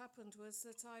actually, what happened was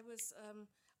that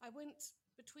I went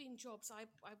between jobs. I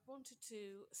wanted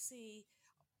to see.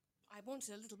 I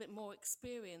wanted a little bit more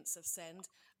experience of SEND.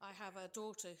 I have a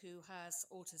daughter who has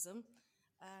autism,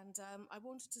 and I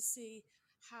wanted to see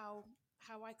how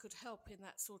how I could help in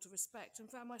that sort of respect, and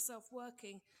found myself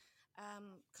working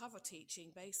cover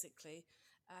teaching basically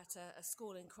at a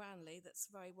school in Cranley that's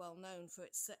very well known for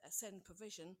its SEND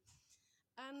provision.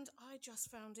 And I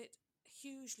just found it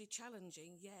hugely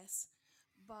challenging, yes,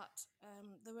 but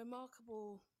the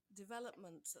remarkable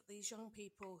developments that these young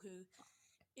people who,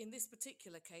 in this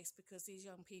particular case, because these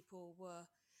young people were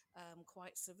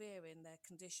quite severe in their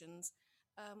conditions,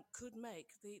 could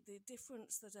make the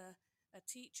difference that a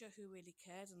teacher who really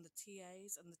cared and the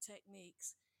TAs and the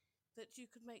techniques that you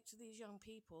could make to these young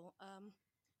people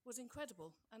was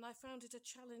incredible. And I found it a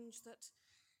challenge that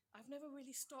I've never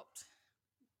really stopped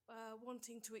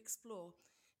wanting to explore,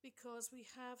 because we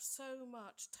have so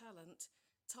much talent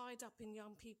tied up in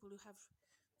young people who have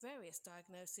various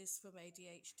diagnoses, from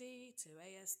ADHD to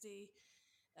ASD,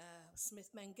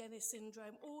 Smith-Menkes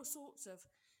syndrome, all sorts of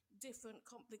different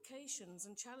complications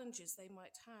and challenges they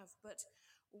might have. But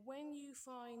when you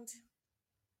find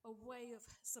a way of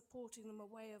supporting them, a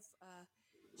way of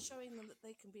showing them that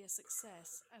they can be a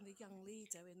success and a young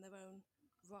leader in their own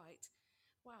right,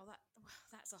 wow,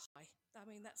 that's a high. I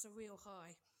mean, that's a real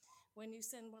high. When you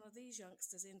send one of these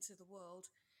youngsters into the world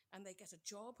and they get a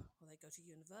job or they go to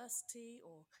university,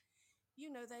 or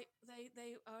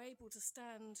they are able to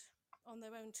stand on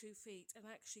their own 2 feet and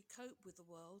actually cope with the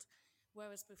world,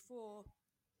 whereas before,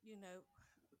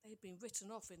 they've been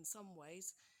written off in some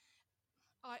ways.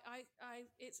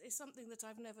 It's something that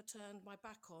I've never turned my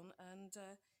back on, and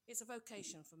it's a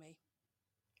vocation for me.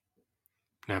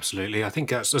 Absolutely. I think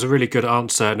that's a really good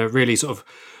answer, and a really sort of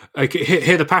I could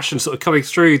hear the passion sort of coming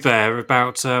through there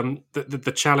about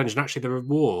the challenge and actually the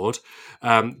reward,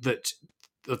 that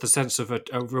the sense of a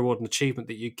reward and achievement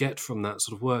that you get from that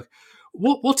sort of work.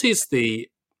 What is the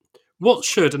what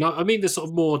should, and I mean this sort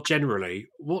of more generally,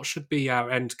 what should be our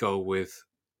end goal with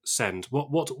Send?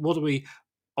 What are we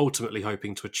ultimately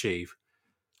hoping to achieve?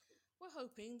 We're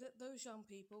hoping that those young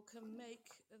people can make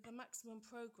the maximum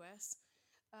progress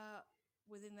uh,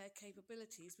 within their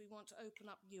capabilities. We want to open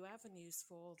up new avenues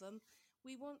for them.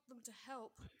 We want them to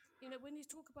help. You know, when you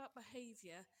talk about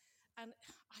behaviour, and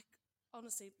I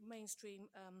honestly, mainstream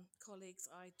colleagues,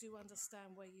 I do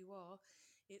understand where you are.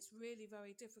 It's really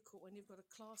very difficult when you've got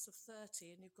a class of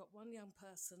 30 and you've got one young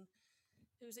person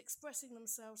who's expressing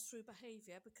themselves through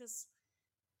behaviour, because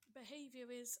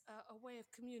behavior is a way of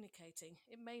communicating.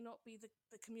 It may not be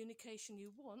the communication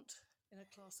you want in a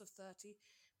class of 30,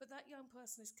 but that young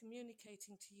person is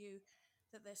communicating to you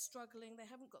that they're struggling,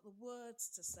 they haven't got the words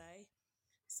to say.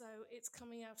 So it's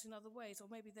coming out in other ways,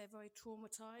 or maybe they're very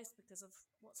traumatized because of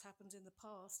what's happened in the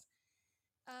past.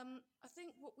 I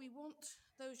think what we want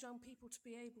those young people to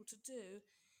be able to do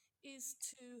is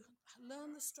to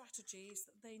learn the strategies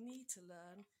that they need to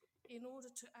learn in order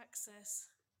to access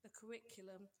the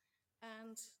curriculum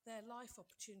and their life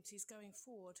opportunities going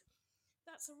forward.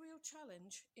 That's a real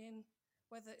challenge in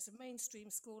whether it's a mainstream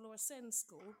school or a SEND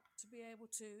school to be able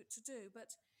to do.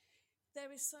 But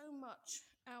there is so much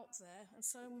out there and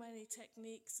so many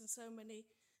techniques and so many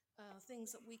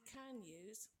things that we can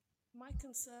use. My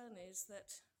concern is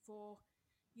that for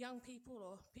young people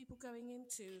or people going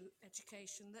into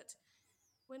education, that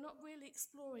we're not really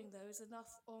exploring those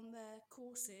enough on their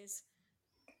courses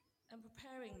and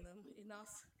preparing them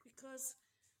enough, because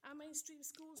our mainstream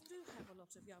schools do have a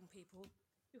lot of young people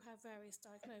who have various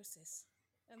diagnoses.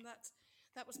 And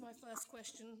that was my first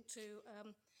question to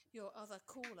your other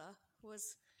caller,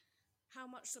 was how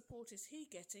much support is he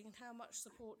getting, and how much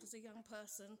support does a young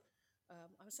person,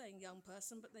 I'm saying young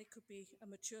person, but they could be a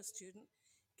mature student,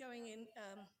 going in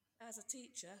as a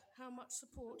teacher, how much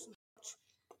support and how much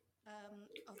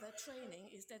of their training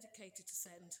is dedicated to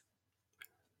SEND?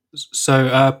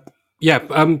 So, yeah,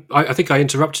 I think I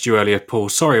interrupted you earlier, Paul.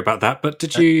 Sorry about that, but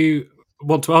did you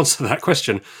want to answer that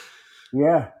question?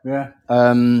 Yeah.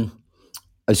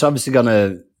 It's obviously going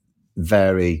to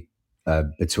vary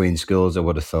between schools, I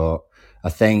would have thought. I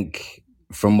think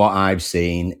from what I've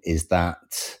seen is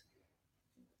that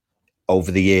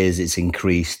over the years it's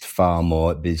increased far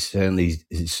more. It's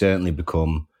certainly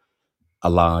become a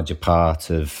larger part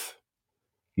of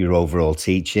your overall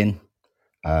teaching.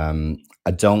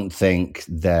 I don't think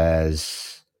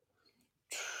there's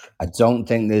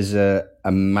a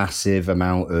massive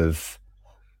amount of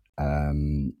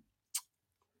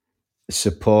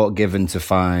support given to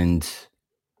find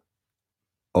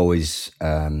always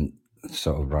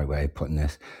sort of right way of putting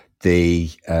this, the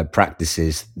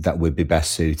practices that would be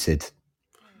best suited.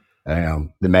 There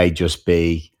may just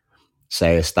be,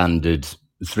 say, a standard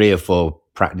 3 or 4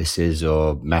 practices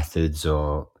or methods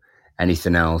or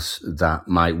anything else that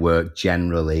might work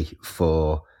generally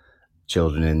for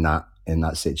children in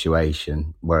that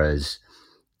situation, whereas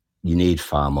you need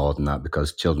far more than that,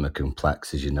 because children are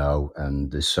complex, as you know,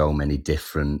 and there's so many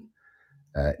different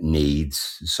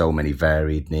needs, so many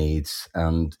varied needs,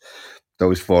 and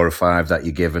those 4 or 5 that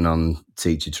you're given on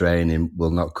teacher training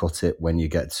will not cut it when you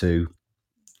get to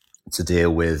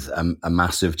deal with a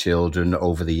mass of children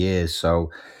over the years. So,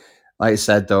 like I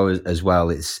said, though, as well,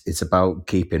 it's about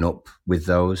keeping up with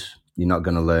those. You're not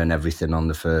going to learn everything on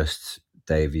the first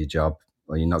day of your job,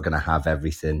 or you're not going to have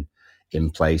everything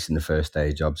in place in the first day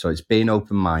of job. So it's being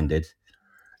open-minded,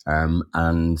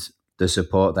 and the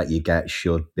support that you get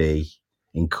should be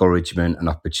encouragement and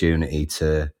opportunity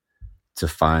to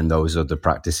find those other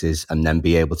practices and then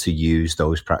be able to use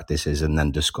those practices and then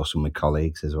discuss them with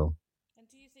colleagues as well. And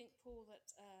do you think, Paul, that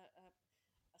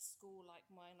a school like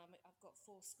mine, I've got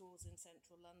 4 schools in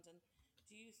central London,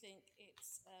 do you think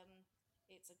it's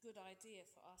a good idea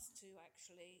for us to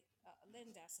actually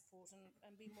lend our support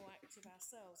and be more active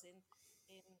ourselves in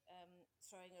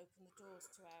throwing open the doors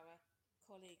to our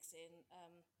colleagues in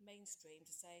mainstream,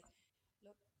 to say,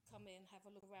 look, come in, have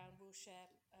a look around, we'll share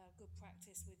good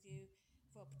practice with you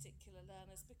for particular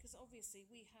learners, because obviously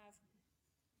we have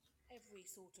every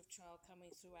sort of child coming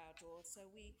through our doors.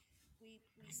 So we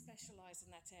specialise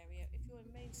in that area. If you're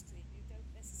in mainstream, you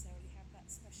don't necessarily have that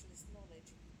specialist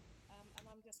knowledge. And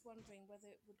I'm just wondering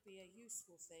whether it would be a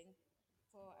useful thing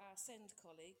for our SEND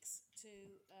colleagues to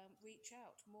reach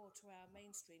out more to our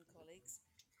mainstream colleagues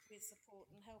with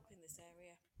support and help in this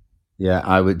area. Yeah,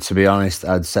 I would. To be honest,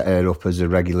 I'd set her up as a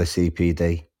regular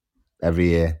CPD. every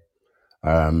year.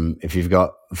 If you've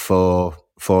got four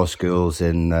schools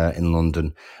in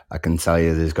London, I can tell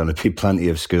you there's going to be plenty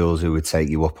of schools who would take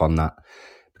you up on that,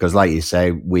 because, like you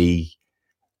say, we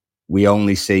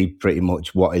only see pretty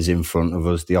much what is in front of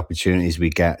us. The opportunities we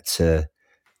get to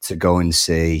go and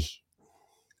see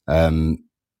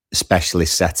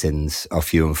specialist settings are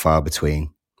few and far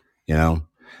between. You know,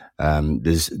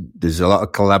 there's a lot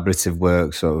of collaborative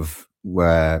work sort of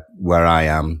where I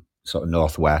am, sort of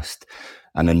northwest,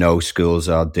 and I know schools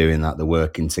are doing that. They're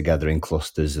working together in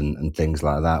clusters and things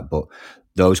like that. But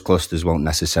those clusters won't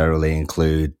necessarily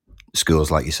include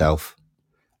schools like yourself.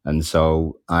 And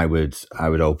so I would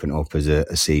open up as a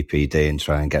CPD and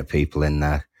try and get people in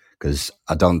there, because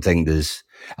I think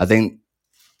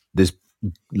there's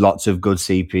lots of good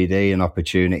CPD and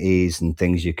opportunities and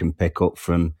things you can pick up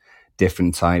from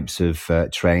different types of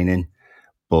training.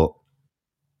 But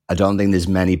I don't think there's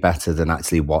many better than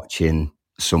actually watching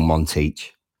someone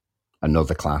teach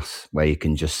another class, where you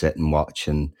can just sit and watch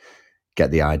and get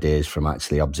the ideas from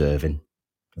actually observing.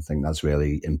 I think that's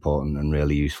really important and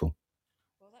really useful.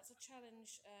 Well, that's a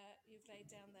challenge you've laid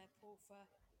down there, Paul, for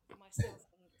myself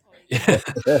and colleagues in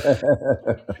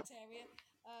that area.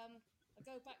 I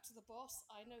go back to the boss.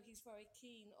 I know he's very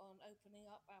keen on opening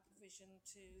up our provision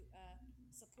to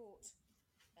support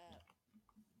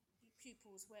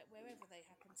pupils wherever they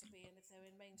happen to be, and if they're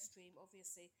in mainstream,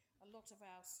 obviously a lot of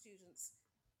our students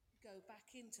go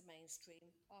back into mainstream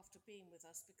after being with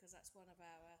us, because that's one of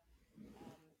our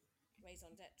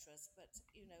raison d'etres. But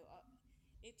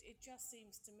it just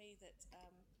seems to me that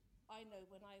I know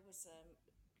when I was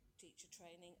teacher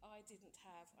training, I think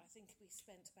we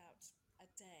spent about a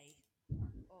day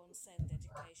on SEND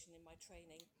education in my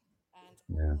training, and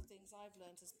all the things I've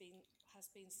learned has been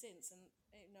since, and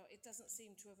it doesn't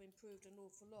seem to have improved an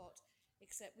awful lot,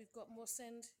 except we've got more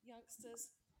SEND youngsters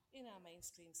in our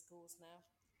mainstream schools now.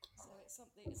 So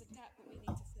it's a gap that we need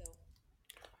to fill.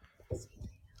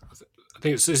 I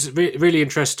think it's a really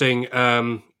interesting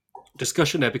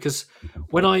discussion there, because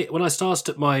when I started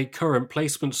at my current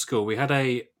placement school, we had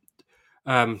a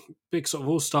big sort of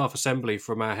all-staff assembly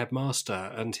from our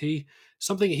headmaster, and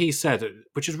something he said,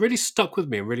 which has really stuck with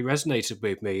me and really resonated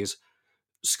with me, is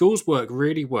schools work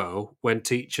really well when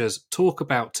teachers talk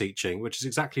about teaching, which is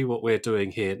exactly what we're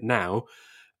doing here now,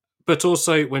 but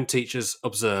also when teachers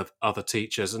observe other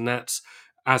teachers. And that's,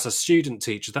 as a student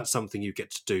teacher, that's something you get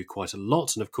to do quite a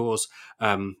lot. And of course,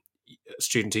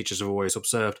 student teachers have always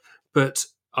observed. But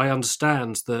I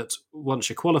understand that once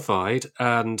you're qualified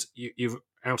and you're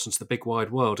out into the big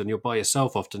wide world and you're by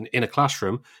yourself often in a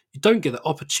classroom, you don't get the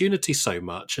opportunity so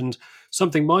much. And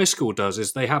something my school does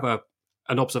is they have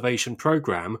an observation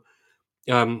program,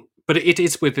 but it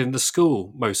is within the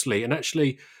school mostly. And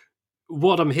actually,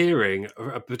 what I'm hearing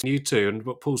between you two and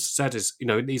what Paul said is,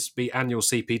 it needs to be annual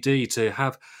CPD to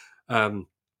have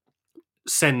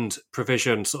SEND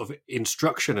provision, sort of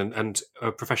instruction and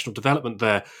professional development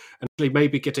there, and actually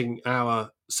maybe getting our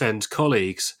SEND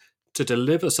colleagues to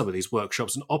deliver some of these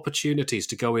workshops and opportunities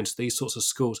to go into these sorts of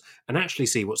schools and actually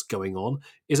see what's going on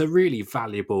is a really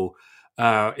valuable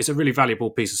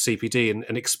piece of CPD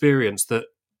and experience that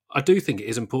I do think it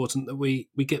is important that we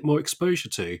get more exposure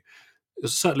to.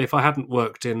 Certainly, if I hadn't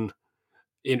worked in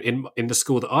the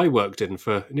school that I worked in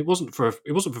and it wasn't for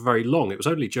very long. It was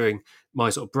only during my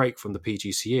sort of break from the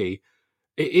PGCE.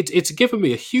 It's given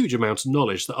me a huge amount of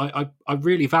knowledge that I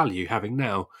really value having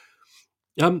now.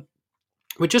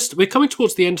 We're coming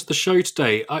towards the end of the show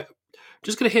today. I'm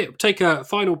just going to take a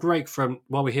final break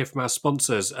while we hear from our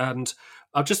sponsors, and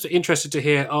I'm just interested to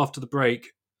hear after the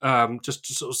break, just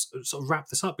to sort of wrap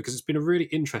this up, because it's been a really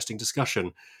interesting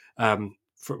discussion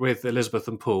with Elizabeth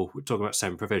and Paul. We're talking about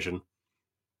SEND provision.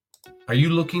 Are you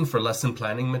looking for lesson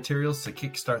planning materials to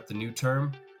kickstart the new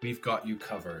term? We've got you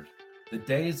covered. The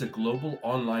Day is a global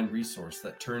online resource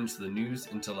that turns the news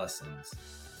into lessons.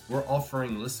 We're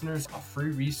offering listeners a free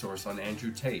resource on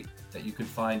Andrew Tate that you can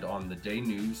find on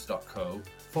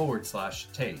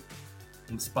thedaynews.co/Tate.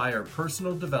 Inspire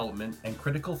personal development and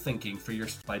critical thinking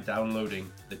by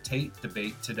downloading the Tate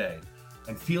Debate today,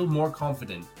 and feel more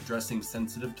confident addressing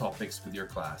sensitive topics with your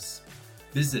class.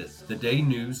 Visit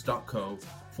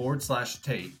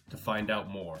thedaynews.co/Tate to find out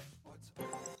more.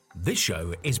 This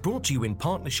show is brought to you in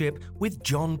partnership with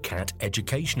John Catt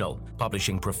Educational,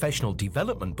 publishing professional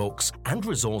development books and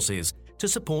resources to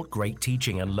support great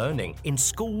teaching and learning in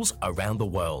schools around the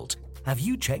world. Have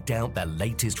you checked out their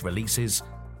latest releases?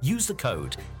 Use the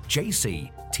code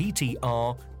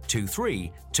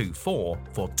JCTTR2324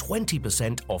 for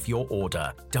 20% off your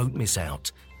order. Don't miss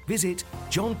out. Visit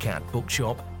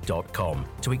johncatbookshop.com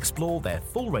to explore their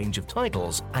full range of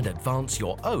titles and advance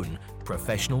your own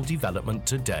professional development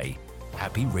today.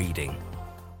 Happy reading.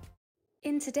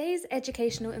 In today's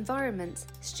educational environment,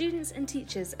 students and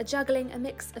teachers are juggling a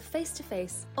mix of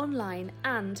face-to-face, online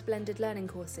and blended learning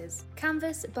courses.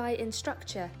 Canvas by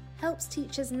Instructure helps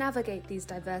teachers navigate these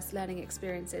diverse learning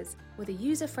experiences with a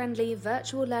user-friendly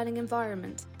virtual learning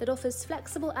environment that offers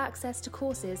flexible access to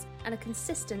courses and a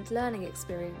consistent learning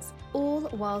experience, all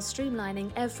while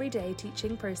streamlining everyday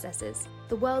teaching processes.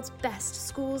 The world's best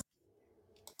schools.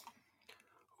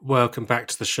 Welcome back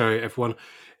to the show, everyone.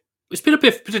 It's been a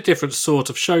bit of a different sort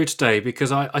of show today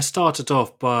because I started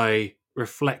off by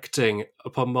reflecting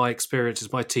upon my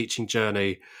experiences, my teaching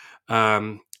journey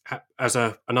as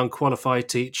an unqualified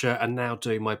teacher, and now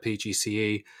doing my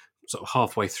PGCE, sort of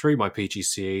halfway through my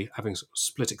PGCE, having sort of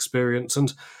split experience.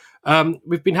 And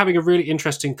we've been having a really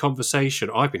interesting conversation.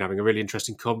 I've been having a really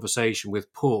interesting conversation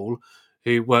with Paul,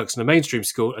 who works in a mainstream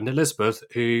school, and Elizabeth,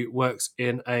 who works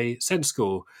in a SEND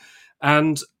school.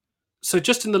 And so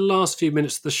just in the last few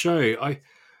minutes of the show, I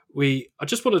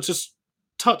just want to just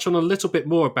touch on a little bit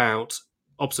more about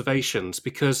observations,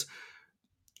 because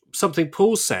something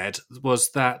Paul said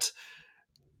was that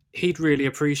he'd really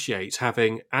appreciate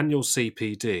having annual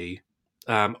CPD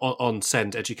on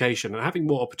SEND education and having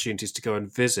more opportunities to go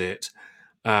and visit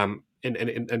and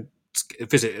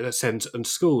visit SEND and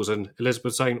schools. And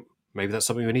Elizabeth saying maybe that's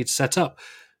something we need to set up.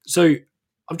 So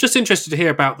I'm just interested to hear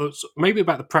about those, maybe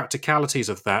about the practicalities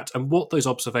of that and what those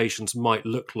observations might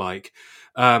look like.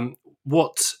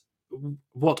 What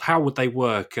how would they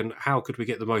work, and how could we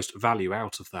get the most value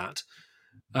out of that?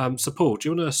 So, Paul, do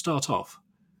you want to start off?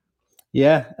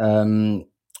 Yeah,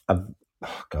 I've,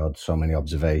 oh God, so many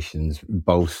observations,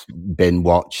 both been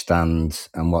watched and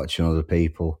watching other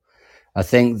people. I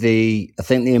think the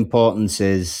importance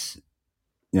is,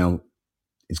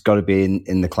 it's got to be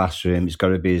in the classroom. It's got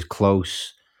to be as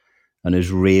close and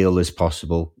as real as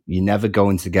possible. You're never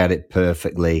going to get it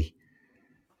perfectly.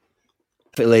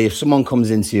 If someone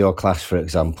comes into your class, for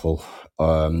example,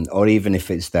 or even if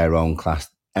it's their own class,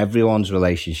 everyone's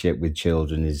relationship with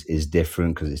children is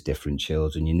different because it's different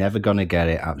children. You're never going to get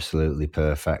it absolutely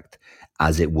perfect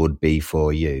as it would be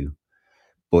for you,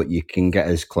 but you can get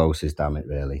as close as damn it,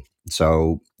 really.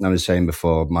 So I was saying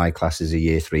before, my class is a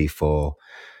year 3-4.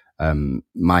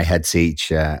 My head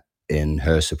teacher in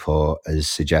her support has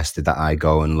suggested that I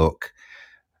go and look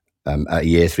at a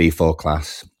year 3-4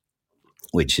 class,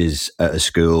 which is at a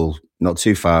school not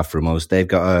too far from us. They've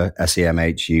got a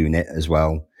SEMH unit as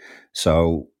well.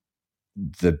 So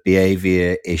the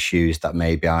behaviour issues that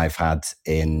maybe I've had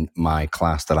in my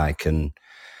class that I can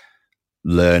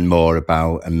learn more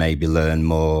about and maybe learn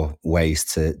more ways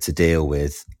to deal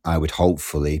with, I would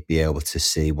hopefully be able to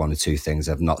see one or two things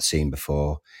I've not seen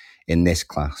before in this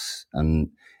class.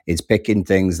 And it's picking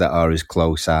things that are as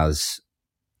close as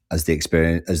the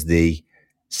experience, as the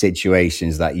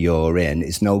situations that you're in.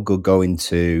 It's no good going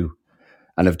to,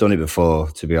 and I've done it before,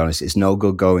 to be honest, it's no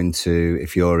good going to,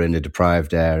 if you're in a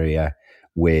deprived area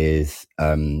with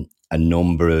a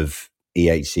number of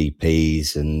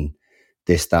EHCPs and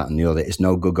this, that, and the other. It's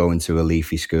no good going to a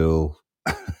leafy school,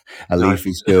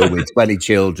 leafy school with 20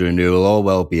 children who are all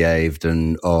well behaved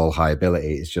and all high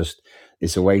ability.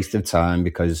 It's a waste of time,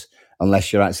 because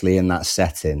unless you're actually in that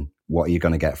setting, what are you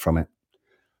going to get from it?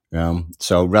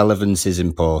 So relevance is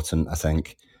important, I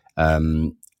think,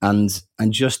 and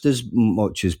just as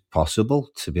much as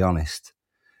possible, to be honest.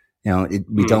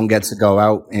 We don't get to go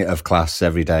out of class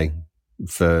every day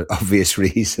for obvious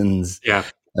reasons. Yeah.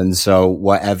 And so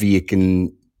whatever you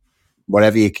can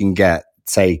get,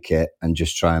 take it and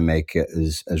just try and make it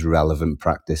as relevant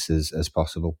practice as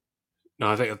possible. No,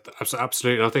 I think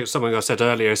absolutely. I think something I said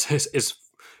earlier is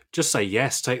just say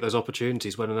yes, take those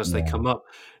opportunities when and as they come up.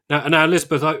 Now,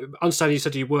 Elizabeth, I understand you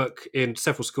said you work in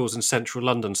several schools in central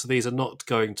London, so these are not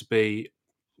going to be,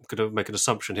 I'm going to make an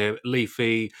assumption here,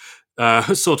 leafy,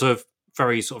 sort of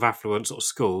very sort of affluent sort of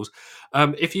schools.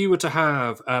 If you were to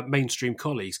have mainstream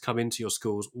colleagues come into your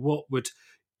schools, what would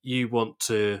be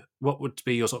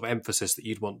your sort of emphasis that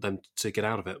you'd want them to get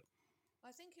out of it?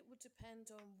 I think it would depend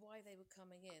on why they were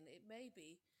coming in. It may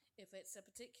be if it's a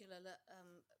particular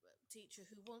teacher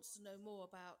who wants to know more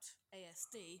about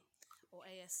ASD or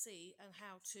ASC and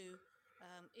how to,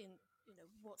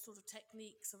 what sort of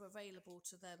techniques are available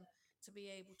to them to be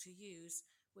able to use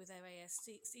with their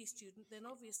ASC student, then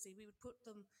obviously we would put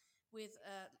them with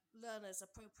learners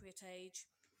appropriate age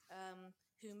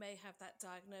who may have that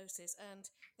diagnosis, and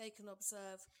they can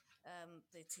observe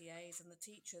the TAs and the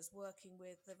teachers working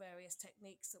with the various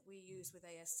techniques that we use with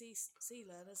ASC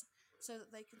learners so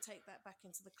that they can take that back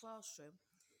into the classroom.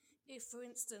 if, for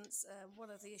instance, one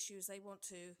of the issues they want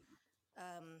to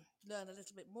learn a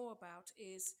little bit more about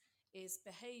is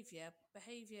behavior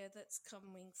that's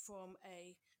coming from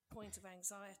a point of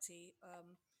anxiety,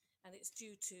 and it's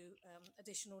due to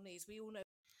additional needs. We all know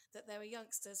that there are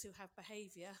youngsters who have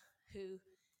behavior who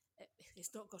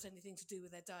it's not got anything to do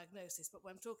with their diagnosis, but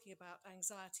when I'm talking about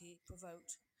anxiety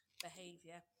provoked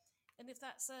behavior, and if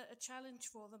that's a challenge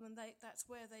for them, and that's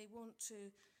where they want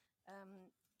to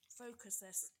focus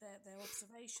their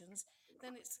observations,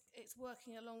 then it's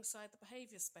working alongside the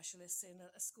behaviour specialists in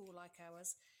a school like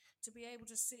ours to be able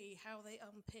to see how they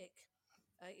unpick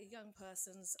a young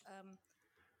person's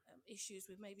issues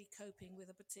with maybe coping with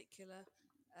a particular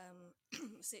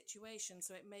situation.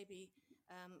 So it may be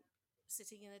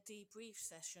sitting in a debrief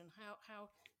session.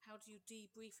 How do you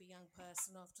debrief a young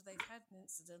person after they've had an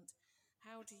incident?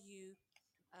 How do you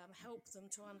help them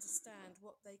to understand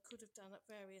what they could have done at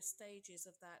various stages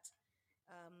of that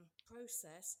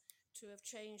process to have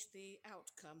changed the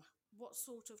outcome? What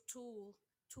sort of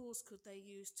tools could they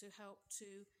use to help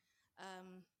to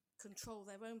control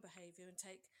their own behaviour and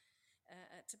take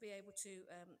to be able to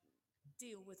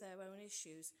deal with their own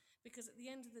issues? Because at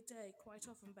the end of the day, quite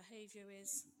often behaviour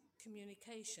is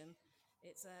communication.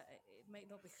 It may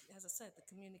not be, as I said, the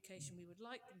communication we would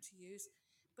like them to use,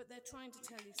 but they're trying to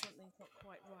tell you something's not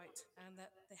quite right, and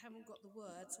that they haven't got the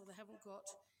words, or they haven't got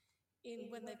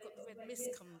when they've got the red mist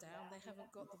come down, they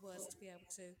haven't got the words to be able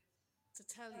to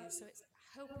tell you. So it's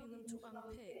helping them to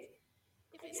unpick.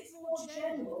 If it's more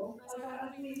general, I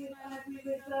agree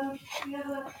with the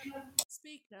other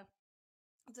speaker,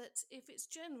 that if it's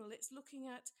general, it's looking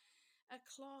at a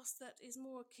class that is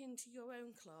more akin to your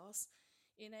own class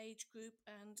in age group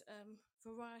and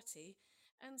variety,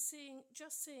 and seeing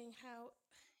how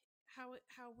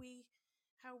we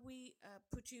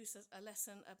produce a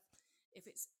lesson. If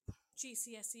it's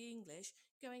GCSE English,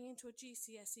 going into a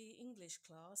GCSE English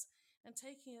class and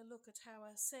taking a look at how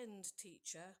a SEND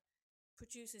teacher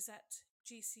produces that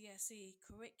GCSE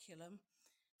curriculum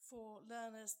for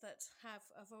learners that have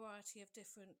a variety of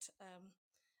different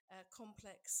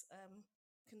complex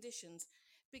conditions,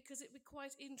 because it'd be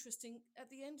quite interesting. At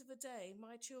the end of the day,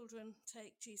 my children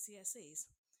take GCSEs.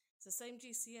 It's the same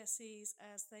GCSEs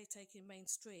as they take in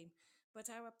mainstream, but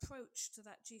our approach to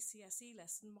that GCSE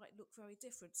lesson might look very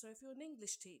different. So if you're an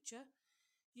English teacher,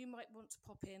 you might want to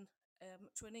pop in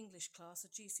to an English class, a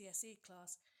GCSE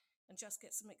class, and just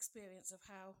get some experience of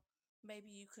how maybe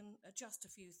you can adjust a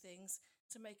few things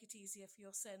to make it easier for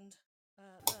your SEND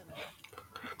learner.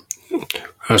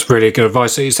 That's really good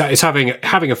advice. It's having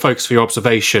a focus for your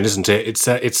observation, isn't it?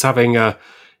 It's having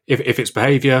if it's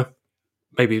behaviour,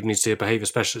 maybe you need to see a behaviour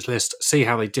specialist, see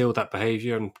how they deal with that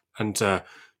behaviour, and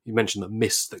you mentioned the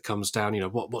mist that comes down.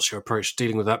 What's your approach to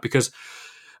dealing with that? Because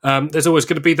there's always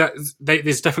going to be that.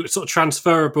 There's definitely sort of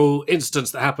transferable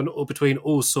incidents that happen between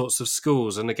all sorts of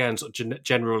schools, and again, sort of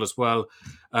general as well.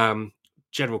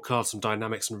 General classroom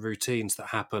dynamics and routines that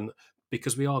happen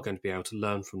because we are going to be able to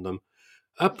learn from them.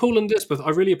 Paul and Elizabeth, I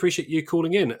really appreciate you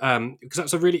calling in because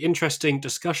that's a really interesting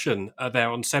discussion there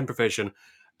on SEND provision,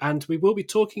 and we will be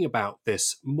talking about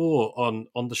this more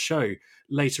on the show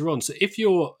later on. So if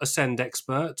you're a SEND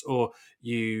expert or at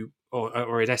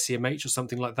SEMH or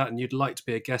something like that, and you'd like to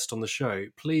be a guest on the show,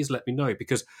 please let me know,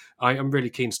 because I am really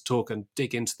keen to talk and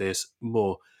dig into this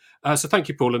more. So thank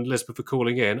you, Paul and Elizabeth, for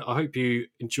calling in. I hope you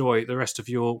enjoy the rest of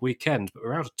your weekend, but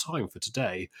we're out of time for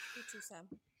today. You too, Sam.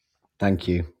 Thank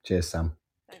you. Cheers, Sam.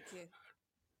 Thank you.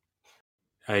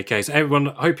 Okay, so everyone,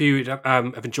 I hope you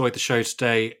have enjoyed the show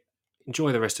today.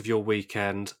 Enjoy the rest of your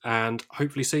weekend, and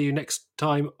hopefully see you next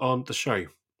time on the show.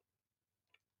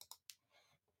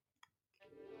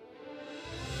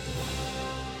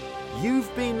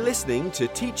 You've been listening to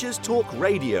Teachers Talk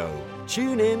Radio.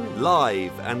 Tune in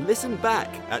live and listen back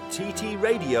at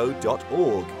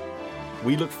ttradio.org.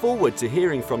 We look forward to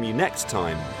hearing from you next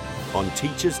time on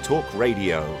Teachers Talk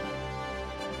Radio.